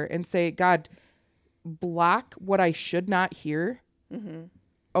prayer and say, God, block what I should not hear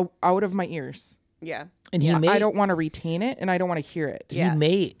out of my ears. Yeah. And I don't want to retain it, and I don't want to hear it.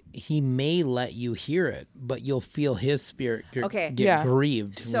 He may let you hear it, but you'll feel his spirit get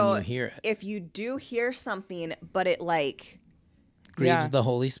grieved when you hear it. If you do hear something, but it grieves the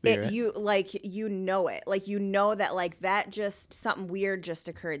Holy Spirit. You know it. You know that that just something weird just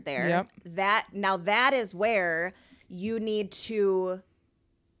occurred there. Yep. That is where you need to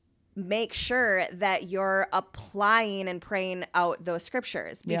make sure that you're applying and praying out those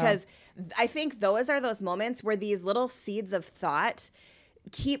scriptures, because I think those are those moments where these little seeds of thought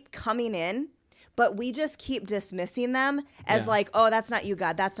keep coming in, but we just keep dismissing them as oh, that's not you,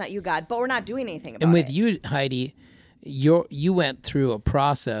 God. That's not you, God. But we're not doing anything about it. And with you, Heidi, you went through a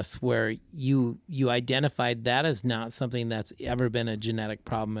process where you identified that as not something that's ever been a genetic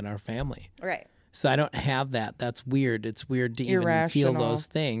problem in our family. Right. So I don't have that. That's weird. It's weird to Irrational. even feel those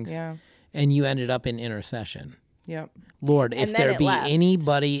things. Yeah. And you ended up in intercession. Yep. Lord, if there be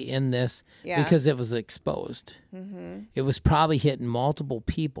anybody in this, because it was exposed, it was probably hitting multiple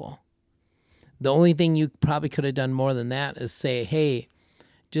people. The only thing you probably could have done more than that is say, hey,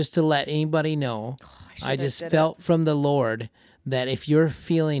 just to let anybody know, I just felt from the Lord that if you're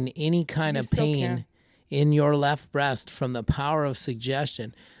feeling any kind of pain in your left breast from the power of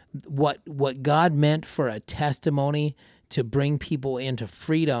suggestion, what God meant for a testimony to bring people into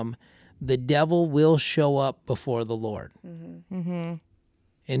freedom, the devil will show up before the Lord. And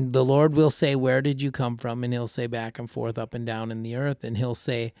the Lord will say, where did you come from? And he'll say back and forth, up and down in the earth. And he'll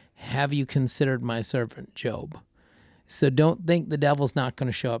say, have you considered my servant Job? So don't think the devil's not going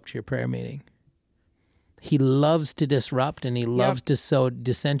to show up to your prayer meeting. He loves to disrupt, and he loves to sow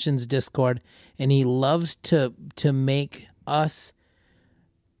dissensions, discord, and he loves to make us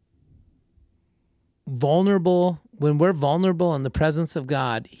vulnerable. When we're vulnerable in the presence of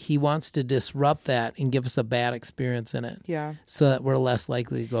God, he wants to disrupt that and give us a bad experience in it. Yeah. So that we're less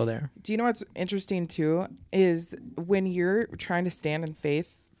likely to go there. Do you know what's interesting too is when you're trying to stand in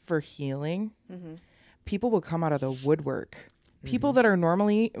faith for healing, people will come out of the woodwork. People that are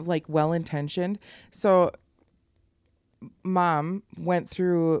normally like well-intentioned. So Mom went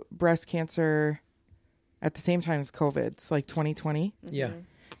through breast cancer at the same time as COVID. It's like 2020. Yeah.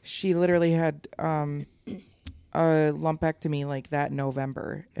 She literally had a lumpectomy like that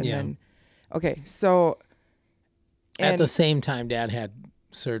November. And then, okay, so. At the same time, Dad had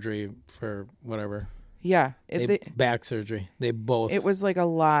surgery for whatever. Yeah. Back surgery. They both. It was like a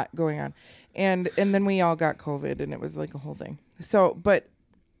lot going on. And then we all got COVID and it was like a whole thing. So, but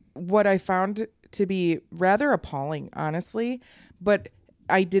what I found to be rather appalling, honestly, but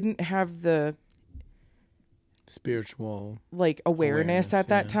I didn't have the spiritual like awareness at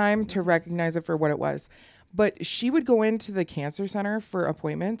that time to recognize it for what it was. But she would go into the cancer center for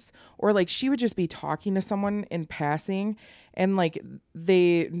appointments, or like she would just be talking to someone in passing and like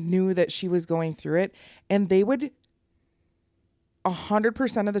they knew that she was going through it, and they would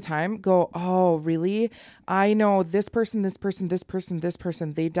 100% of the time go, oh, really? I know this person, this person, this person, this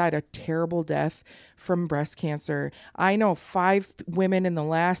person, they died a terrible death from breast cancer. I know 5 women in the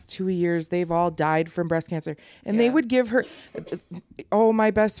last 2 years, they've all died from breast cancer. And they would give her, oh, my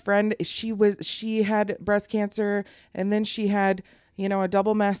best friend, she had breast cancer, and then she had, a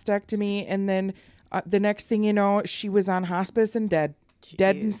double mastectomy. And then the next thing you know, she was on hospice and dead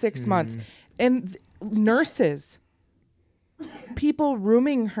in 6 months. And nurses, people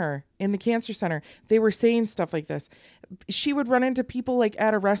rooming her in the cancer center, they were saying stuff like this. She would run into people like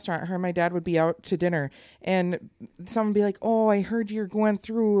at a restaurant. Her and my dad would be out to dinner, and someone would be like, oh, I heard you're going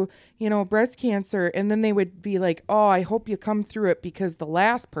through, breast cancer. And then they would be like, oh, I hope you come through it because the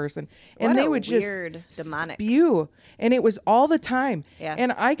last person. And they would weird, just demonic. spew. And it was all the time. Yeah.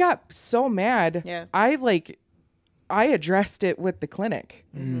 And I got so mad. Yeah. I addressed it with the clinic.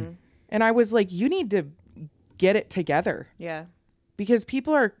 Mm-hmm. And I was like, you need to get it together. Yeah. Because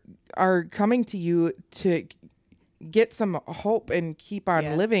people are coming to you to get some hope and keep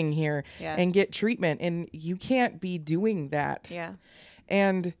on living here and get treatment, and you can't be doing that. Yeah.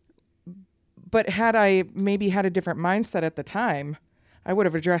 But had I maybe had a different mindset at the time, I would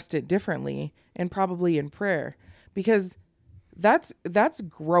have addressed it differently and probably in prayer, because that's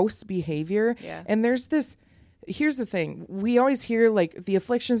gross behavior. Yeah. And here's the thing. We always hear like the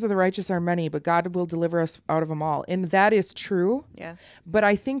afflictions of the righteous are many, but God will deliver us out of them all. And that is true. Yeah. But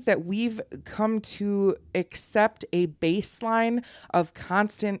I think that we've come to accept a baseline of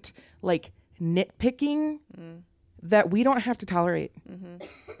constant like nitpicking that we don't have to tolerate. Mm-hmm.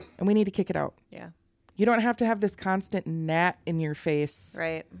 And we need to kick it out. Yeah. You don't have to have this constant gnat in your face.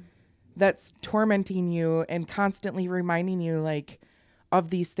 Right. That's tormenting you and constantly reminding you like of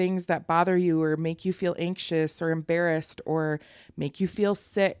these things that bother you or make you feel anxious or embarrassed or make you feel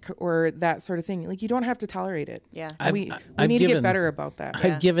sick or that sort of thing. Like, you don't have to tolerate it. Yeah. We need to get better about that.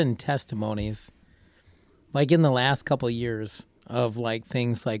 I've given testimonies like in the last couple of years of like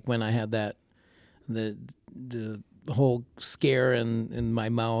things like when I had that, the whole scare in my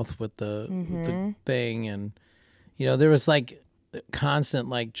mouth with the thing. And, there was like constant,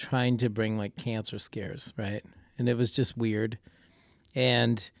 like trying to bring like cancer scares. Right. And it was just weird.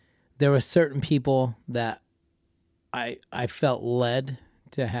 And there were certain people that I felt led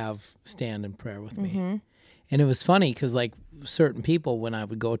to have stand in prayer with me. Mm-hmm. And it was funny because like certain people, when I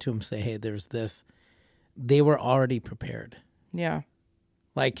would go to them and say, hey, there's this, they were already prepared. Yeah.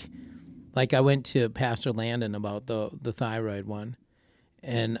 Like I went to Pastor Landon about the thyroid one,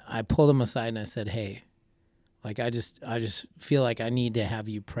 and I pulled him aside and I said, hey, like I just feel like I need to have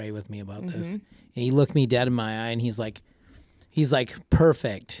you pray with me about this. And he looked me dead in my eye and he's like,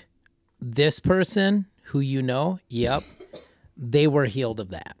 perfect. This person who yep, they were healed of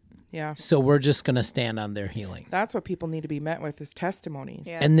that. Yeah. So we're just going to stand on their healing. That's what people need to be met with is testimonies.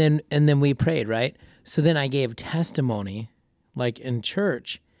 Yeah. And then we prayed, right? So then I gave testimony like in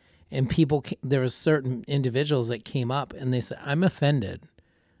church, and there was certain individuals that came up and they said, I'm offended.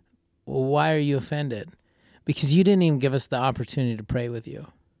 Well, why are you offended? Because you didn't even give us the opportunity to pray with you.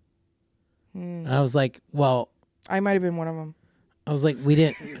 And I was like, well, I might have been one of them. I was like, we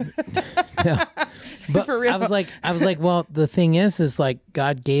didn't. No. But For real. I was like, well, the thing is like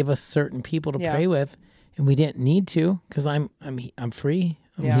God gave us certain people to pray with, and we didn't need to because I'm free.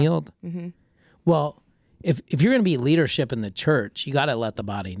 I'm healed. Mm-hmm. Well, if you're going to be leadership in the church, you got to let the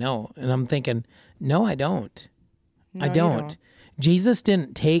body know. And I'm thinking, no, I don't. No, I don't. Jesus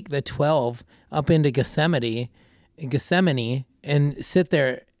didn't take the 12 up into Gethsemane and sit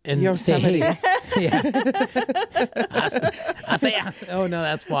there and Yosemite. say, hey, I say, oh no,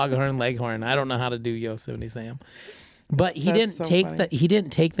 that's Foghorn Leghorn. I don't know how to do Yosemite Sam. But he didn't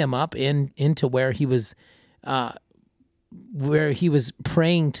take them up into where he was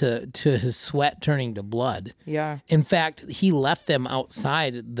praying to his sweat turning to blood. Yeah. In fact, he left them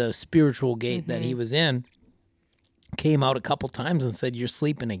outside the spiritual gate that he was in, came out a couple times and said, "You're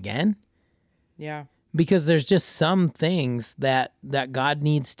sleeping again?" Yeah. Because there's just some things that God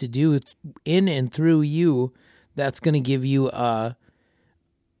needs to do in and through you that's going to give you a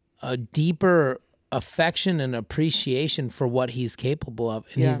deeper affection and appreciation for what he's capable of.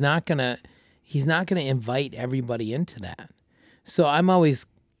 And he's not going to invite everybody into that. So I'm always,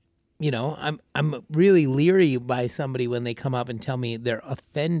 I'm really leery by somebody when they come up and tell me they're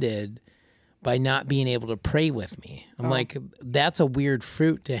offended by not being able to pray with me. I'm like, that's a weird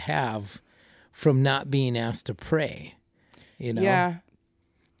fruit to have from not being asked to pray, Yeah.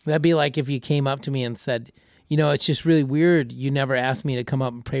 That'd be like if you came up to me and said, it's just really weird. You never asked me to come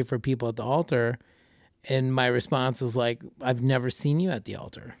up and pray for people at the altar. And my response is like, I've never seen you at the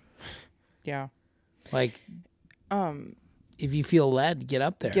altar. Yeah. Like, if you feel led, get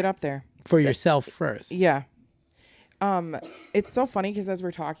up there. Get up there. For yourself first. Yeah. It's so funny because as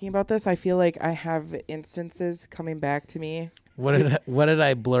we're talking about this, I feel like I have instances coming back to me. What did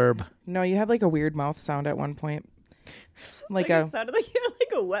I blurb? No, you had like a weird mouth sound at one point. It sounded like you had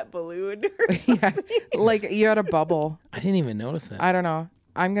like a wet balloon or something. Yeah, like you had a bubble. I didn't even notice that. I don't know.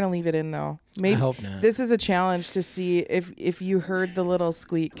 I'm gonna leave it in though. Maybe I hope not. This is a challenge to see if you heard the little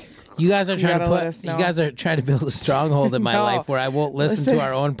squeak. You guys are trying to to build a stronghold in my No. life where I won't listen to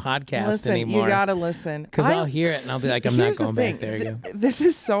our own podcast anymore. You gotta listen. Because I'll hear it and I'll be like, I'm not going back there again. This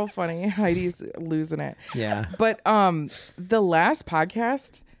is so funny. Heidi's losing it. Yeah. But the last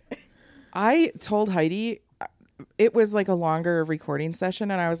podcast, I told Heidi it was like a longer recording session,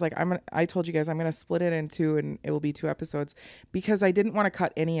 and I was like, I told you guys I'm gonna split it in two, and it will be 2 episodes because I didn't want to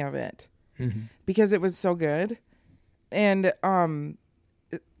cut any of it because it was so good, and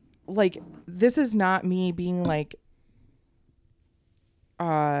like this is not me being like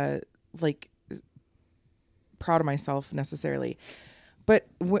proud of myself necessarily, but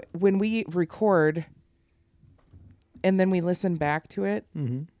when we record and then we listen back to it.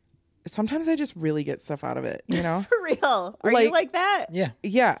 Sometimes I just really get stuff out of it, For real. Are you like that? Yeah.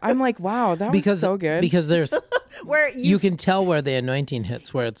 Yeah. I'm like, wow, that was so good. Because there's where you can tell where the anointing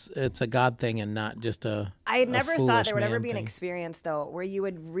hits, where it's a God thing and not just a I never thought there would ever be an thing. experience though where you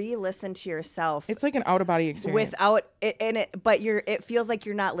would re-listen to yourself. It's like an out of body experience. Without it in it, but it feels like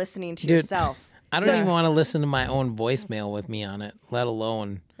you're not listening to yourself. I don't even want to listen to my own voicemail with me on it, let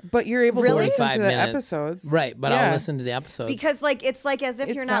alone. But you're able to listen 45 to the minutes. episodes. Right, but I'll listen to the episodes. Because it's like as if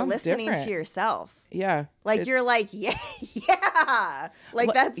It you're not sounds listening different. to yourself. Yeah. Like you're like, yeah.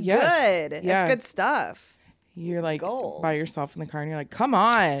 Like that's yes. good. Yeah. That's good stuff. You're like gold. by yourself in the car and you're like, come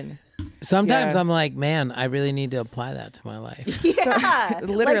on. Sometimes Yeah. I'm like, man, I really need to apply that to my life. Yeah.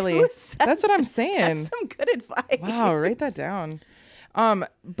 Literally. Like, who said That's what I'm saying. That's some good advice. Wow, write that down.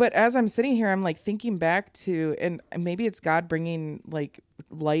 But as I'm sitting here, I'm like thinking back to, and maybe it's God bringing like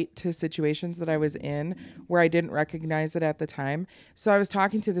light to situations that I was in where I didn't recognize it at the time. So I was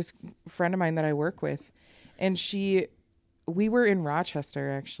talking to this friend of mine that I work with, and we were in Rochester,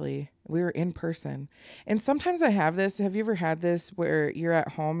 actually. We were in person. And sometimes I have this. Have you ever had this where you're at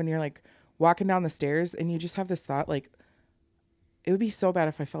home and you're like walking down the stairs and you just have this thought like, it would be so bad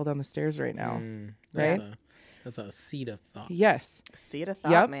if I fell down the stairs right now. Right? That's a seed of thought. Yes. Seed of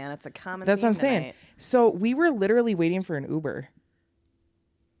thought, Yep. man. It's a common That's what I'm theme saying. tonight. So we were literally waiting for an Uber.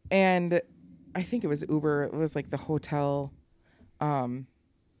 And I think it was Uber. It was like the hotel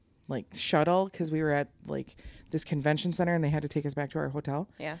like shuttle because we were at like this convention center and they had to take us back to our hotel.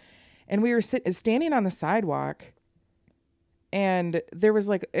 Yeah. And we were standing on the sidewalk and there was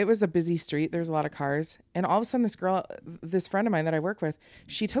like, it was a busy street. There was a lot of cars. And all of a sudden this friend of mine that I work with,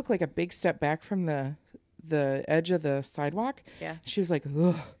 she took like a big step back from the edge of the sidewalk. Yeah. She was like,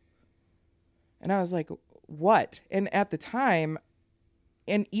 ugh. And I was like, what? And at the time,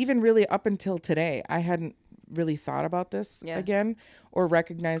 and even really up until today, I hadn't really thought about this again or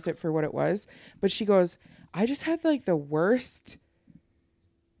recognized it for what it was. But she goes, I just had like the worst,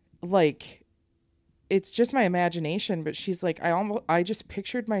 like, it's just my imagination. But she's like, I just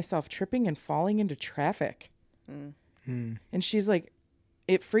pictured myself tripping and falling into traffic. And she's like,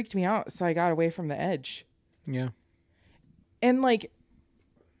 it freaked me out. So I got away from the edge. Yeah. And like,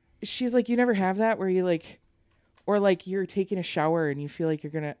 she's like, you never have that where you like, or like you're taking a shower and you feel like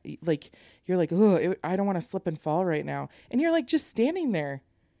you're gonna like, you're like, oh, I don't want to slip and fall right now, and you're like just standing there,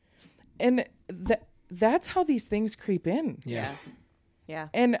 and that's how these things creep in. Yeah. Yeah.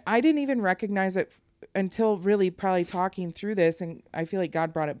 And I didn't even recognize it until really probably talking through this, and I feel like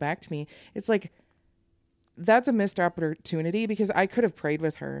God brought it back to me. It's like, that's a missed opportunity because I could have prayed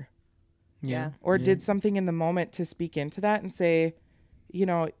with her. Yeah. Or did something in the moment to speak into that and say, you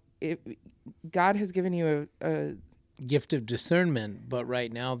know, God has given you a gift of discernment, but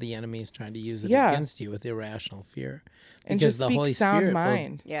right now the enemy is trying to use it against you with irrational fear. And just speak sound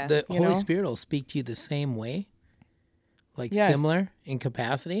mind. The Holy Spirit will speak to you the same way, like similar in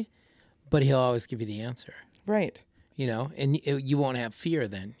capacity, but he'll always give you the answer. Right. You know, and you won't have fear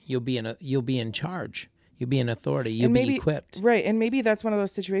then. You'll be in charge. You'll be in authority. You'll be equipped. Right. And maybe that's one of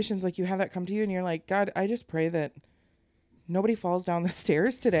those situations like you have that come to you and you're like, God, I just pray that nobody falls down the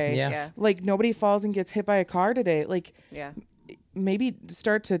stairs today. Yeah. Like nobody falls and gets hit by a car today. Like maybe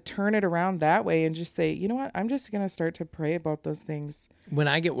start to turn it around that way and just say, you know what? I'm just going to start to pray about those things. When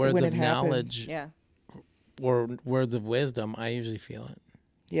I get words of knowledge happens. or words of wisdom, I usually feel it.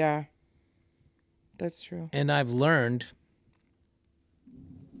 Yeah. That's true. And I've learned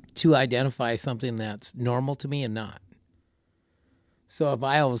to identify something that's normal to me and not. So if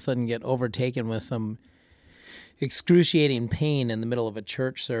I all of a sudden get overtaken with some excruciating pain in the middle of a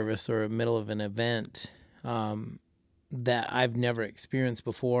church service or in the middle of an event that I've never experienced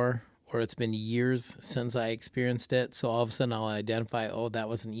before, or it's been years since I experienced it, so all of a sudden I'll identify, oh, that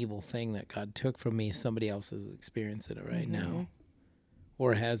was an evil thing that God took from me. Somebody else is experiencing it right now,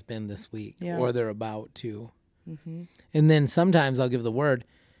 or has been this week, or they're about to. And then sometimes I'll give the word.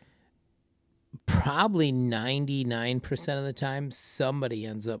 Probably 99% of the time, somebody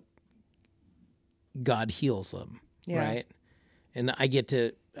ends up, God heals them, right? And I get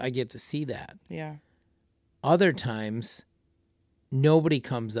to see that. Yeah. Other times, nobody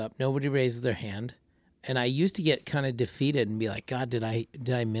comes up, nobody raises their hand, and I used to get kind of defeated and be like, God, did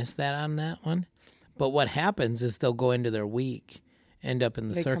I miss that on that one? But what happens is they'll go into their week, end up in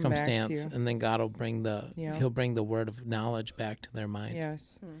the circumstance, and then God will bring he'll bring the word of knowledge back to their mind.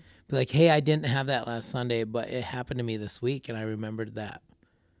 Yes. Be like, hey, I didn't have that last Sunday, but it happened to me this week, and I remembered that.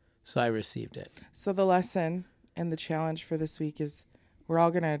 So I received it. So the lesson and the challenge for this week is we're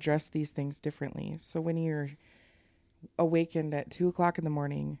all going to address these things differently. So when you're awakened at 2:00 in the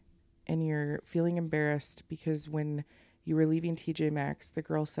morning and you're feeling embarrassed because when you were leaving TJ Maxx, the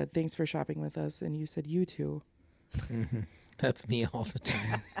girl said, thanks for shopping with us. And you said, you too. That's me all the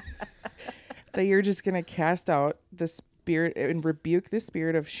time. That you're just going to cast out the spirit and rebuke the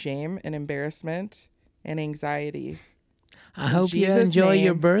spirit of shame and embarrassment and anxiety. I hope you enjoy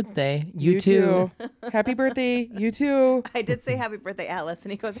your birthday. You too. Happy birthday. You too. I did say happy birthday, Atlas,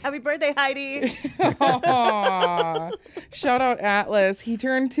 and he goes, happy birthday, Heidi. Shout out Atlas. He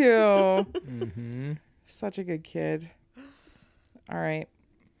turned 2. Such a good kid. All right.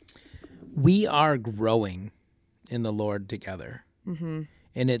 We are growing in the Lord together. And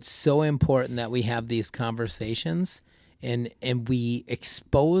it's so important that we have these conversations and we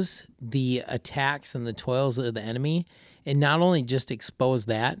expose the attacks and the toils of the enemy. And not only just expose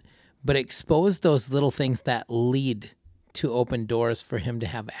that, but expose those little things that lead to open doors for him to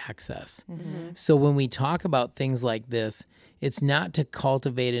have access. So when we talk about things like this, it's not to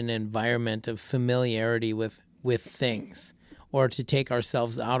cultivate an environment of familiarity with things or to take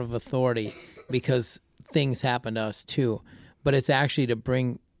ourselves out of authority because things happen to us too. But it's actually to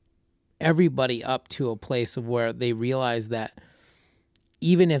bring everybody up to a place of where they realize that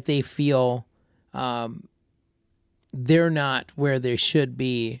even if they feel they're not where they should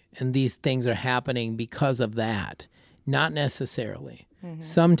be and these things are happening because of that, not necessarily.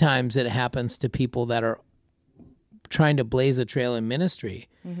 Sometimes it happens to people that are trying to blaze a trail in ministry.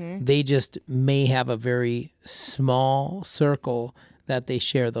 They just may have a very small circle that they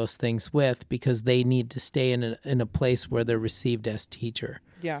share those things with because they need to stay in a place where they're received as teacher.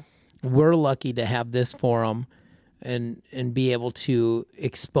 Yeah. We're lucky to have this forum and be able to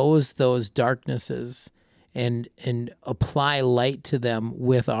expose those darknesses and apply light to them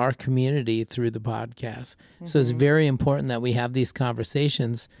with our community through the podcast. So it's very important that we have these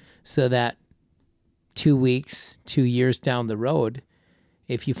conversations so that 2 weeks, 2 years down the road,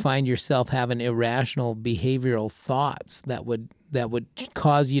 if you find yourself having irrational behavioral thoughts that would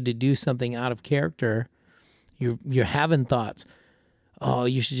cause you to do something out of character, you're having thoughts, oh,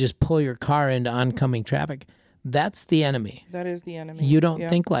 you should just pull your car into oncoming traffic. That's the enemy. That is the enemy. You don't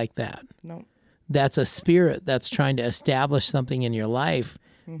think like that. No. That's a spirit that's trying to establish something in your life.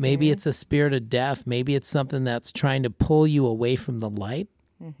 Maybe it's a spirit of death. Maybe it's something that's trying to pull you away from the light.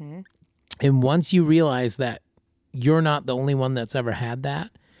 Mm-hmm. And once you realize that you're not the only one that's ever had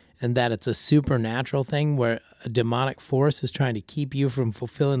that, and that it's a supernatural thing where a demonic force is trying to keep you from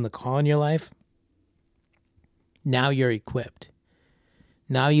fulfilling the call in your life, now you're equipped.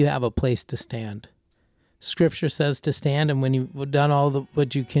 Now you have a place to stand. Scripture says to stand, and when you've done all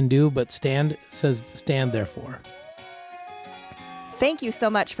what you can do but stand, it says stand therefore. Thank you so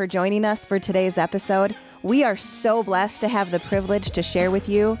much for joining us for today's episode. We are so blessed to have the privilege to share with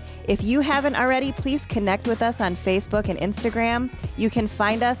you. If you haven't already, please connect with us on Facebook and Instagram. You can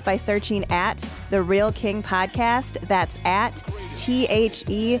find us by searching at The Real King Podcast. That's at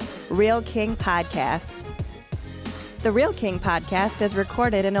THE Real King Podcast. The Real King Podcast is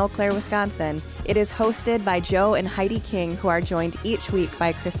recorded in Eau Claire, Wisconsin. It is hosted by Joe and Heidi King, who are joined each week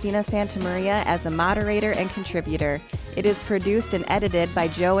by Christina Santamaria as a moderator and contributor. It is produced and edited by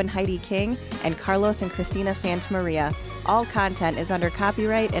Joe and Heidi King and Carlos and Christina Santamaria. All content is under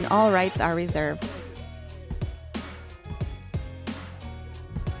copyright and all rights are reserved.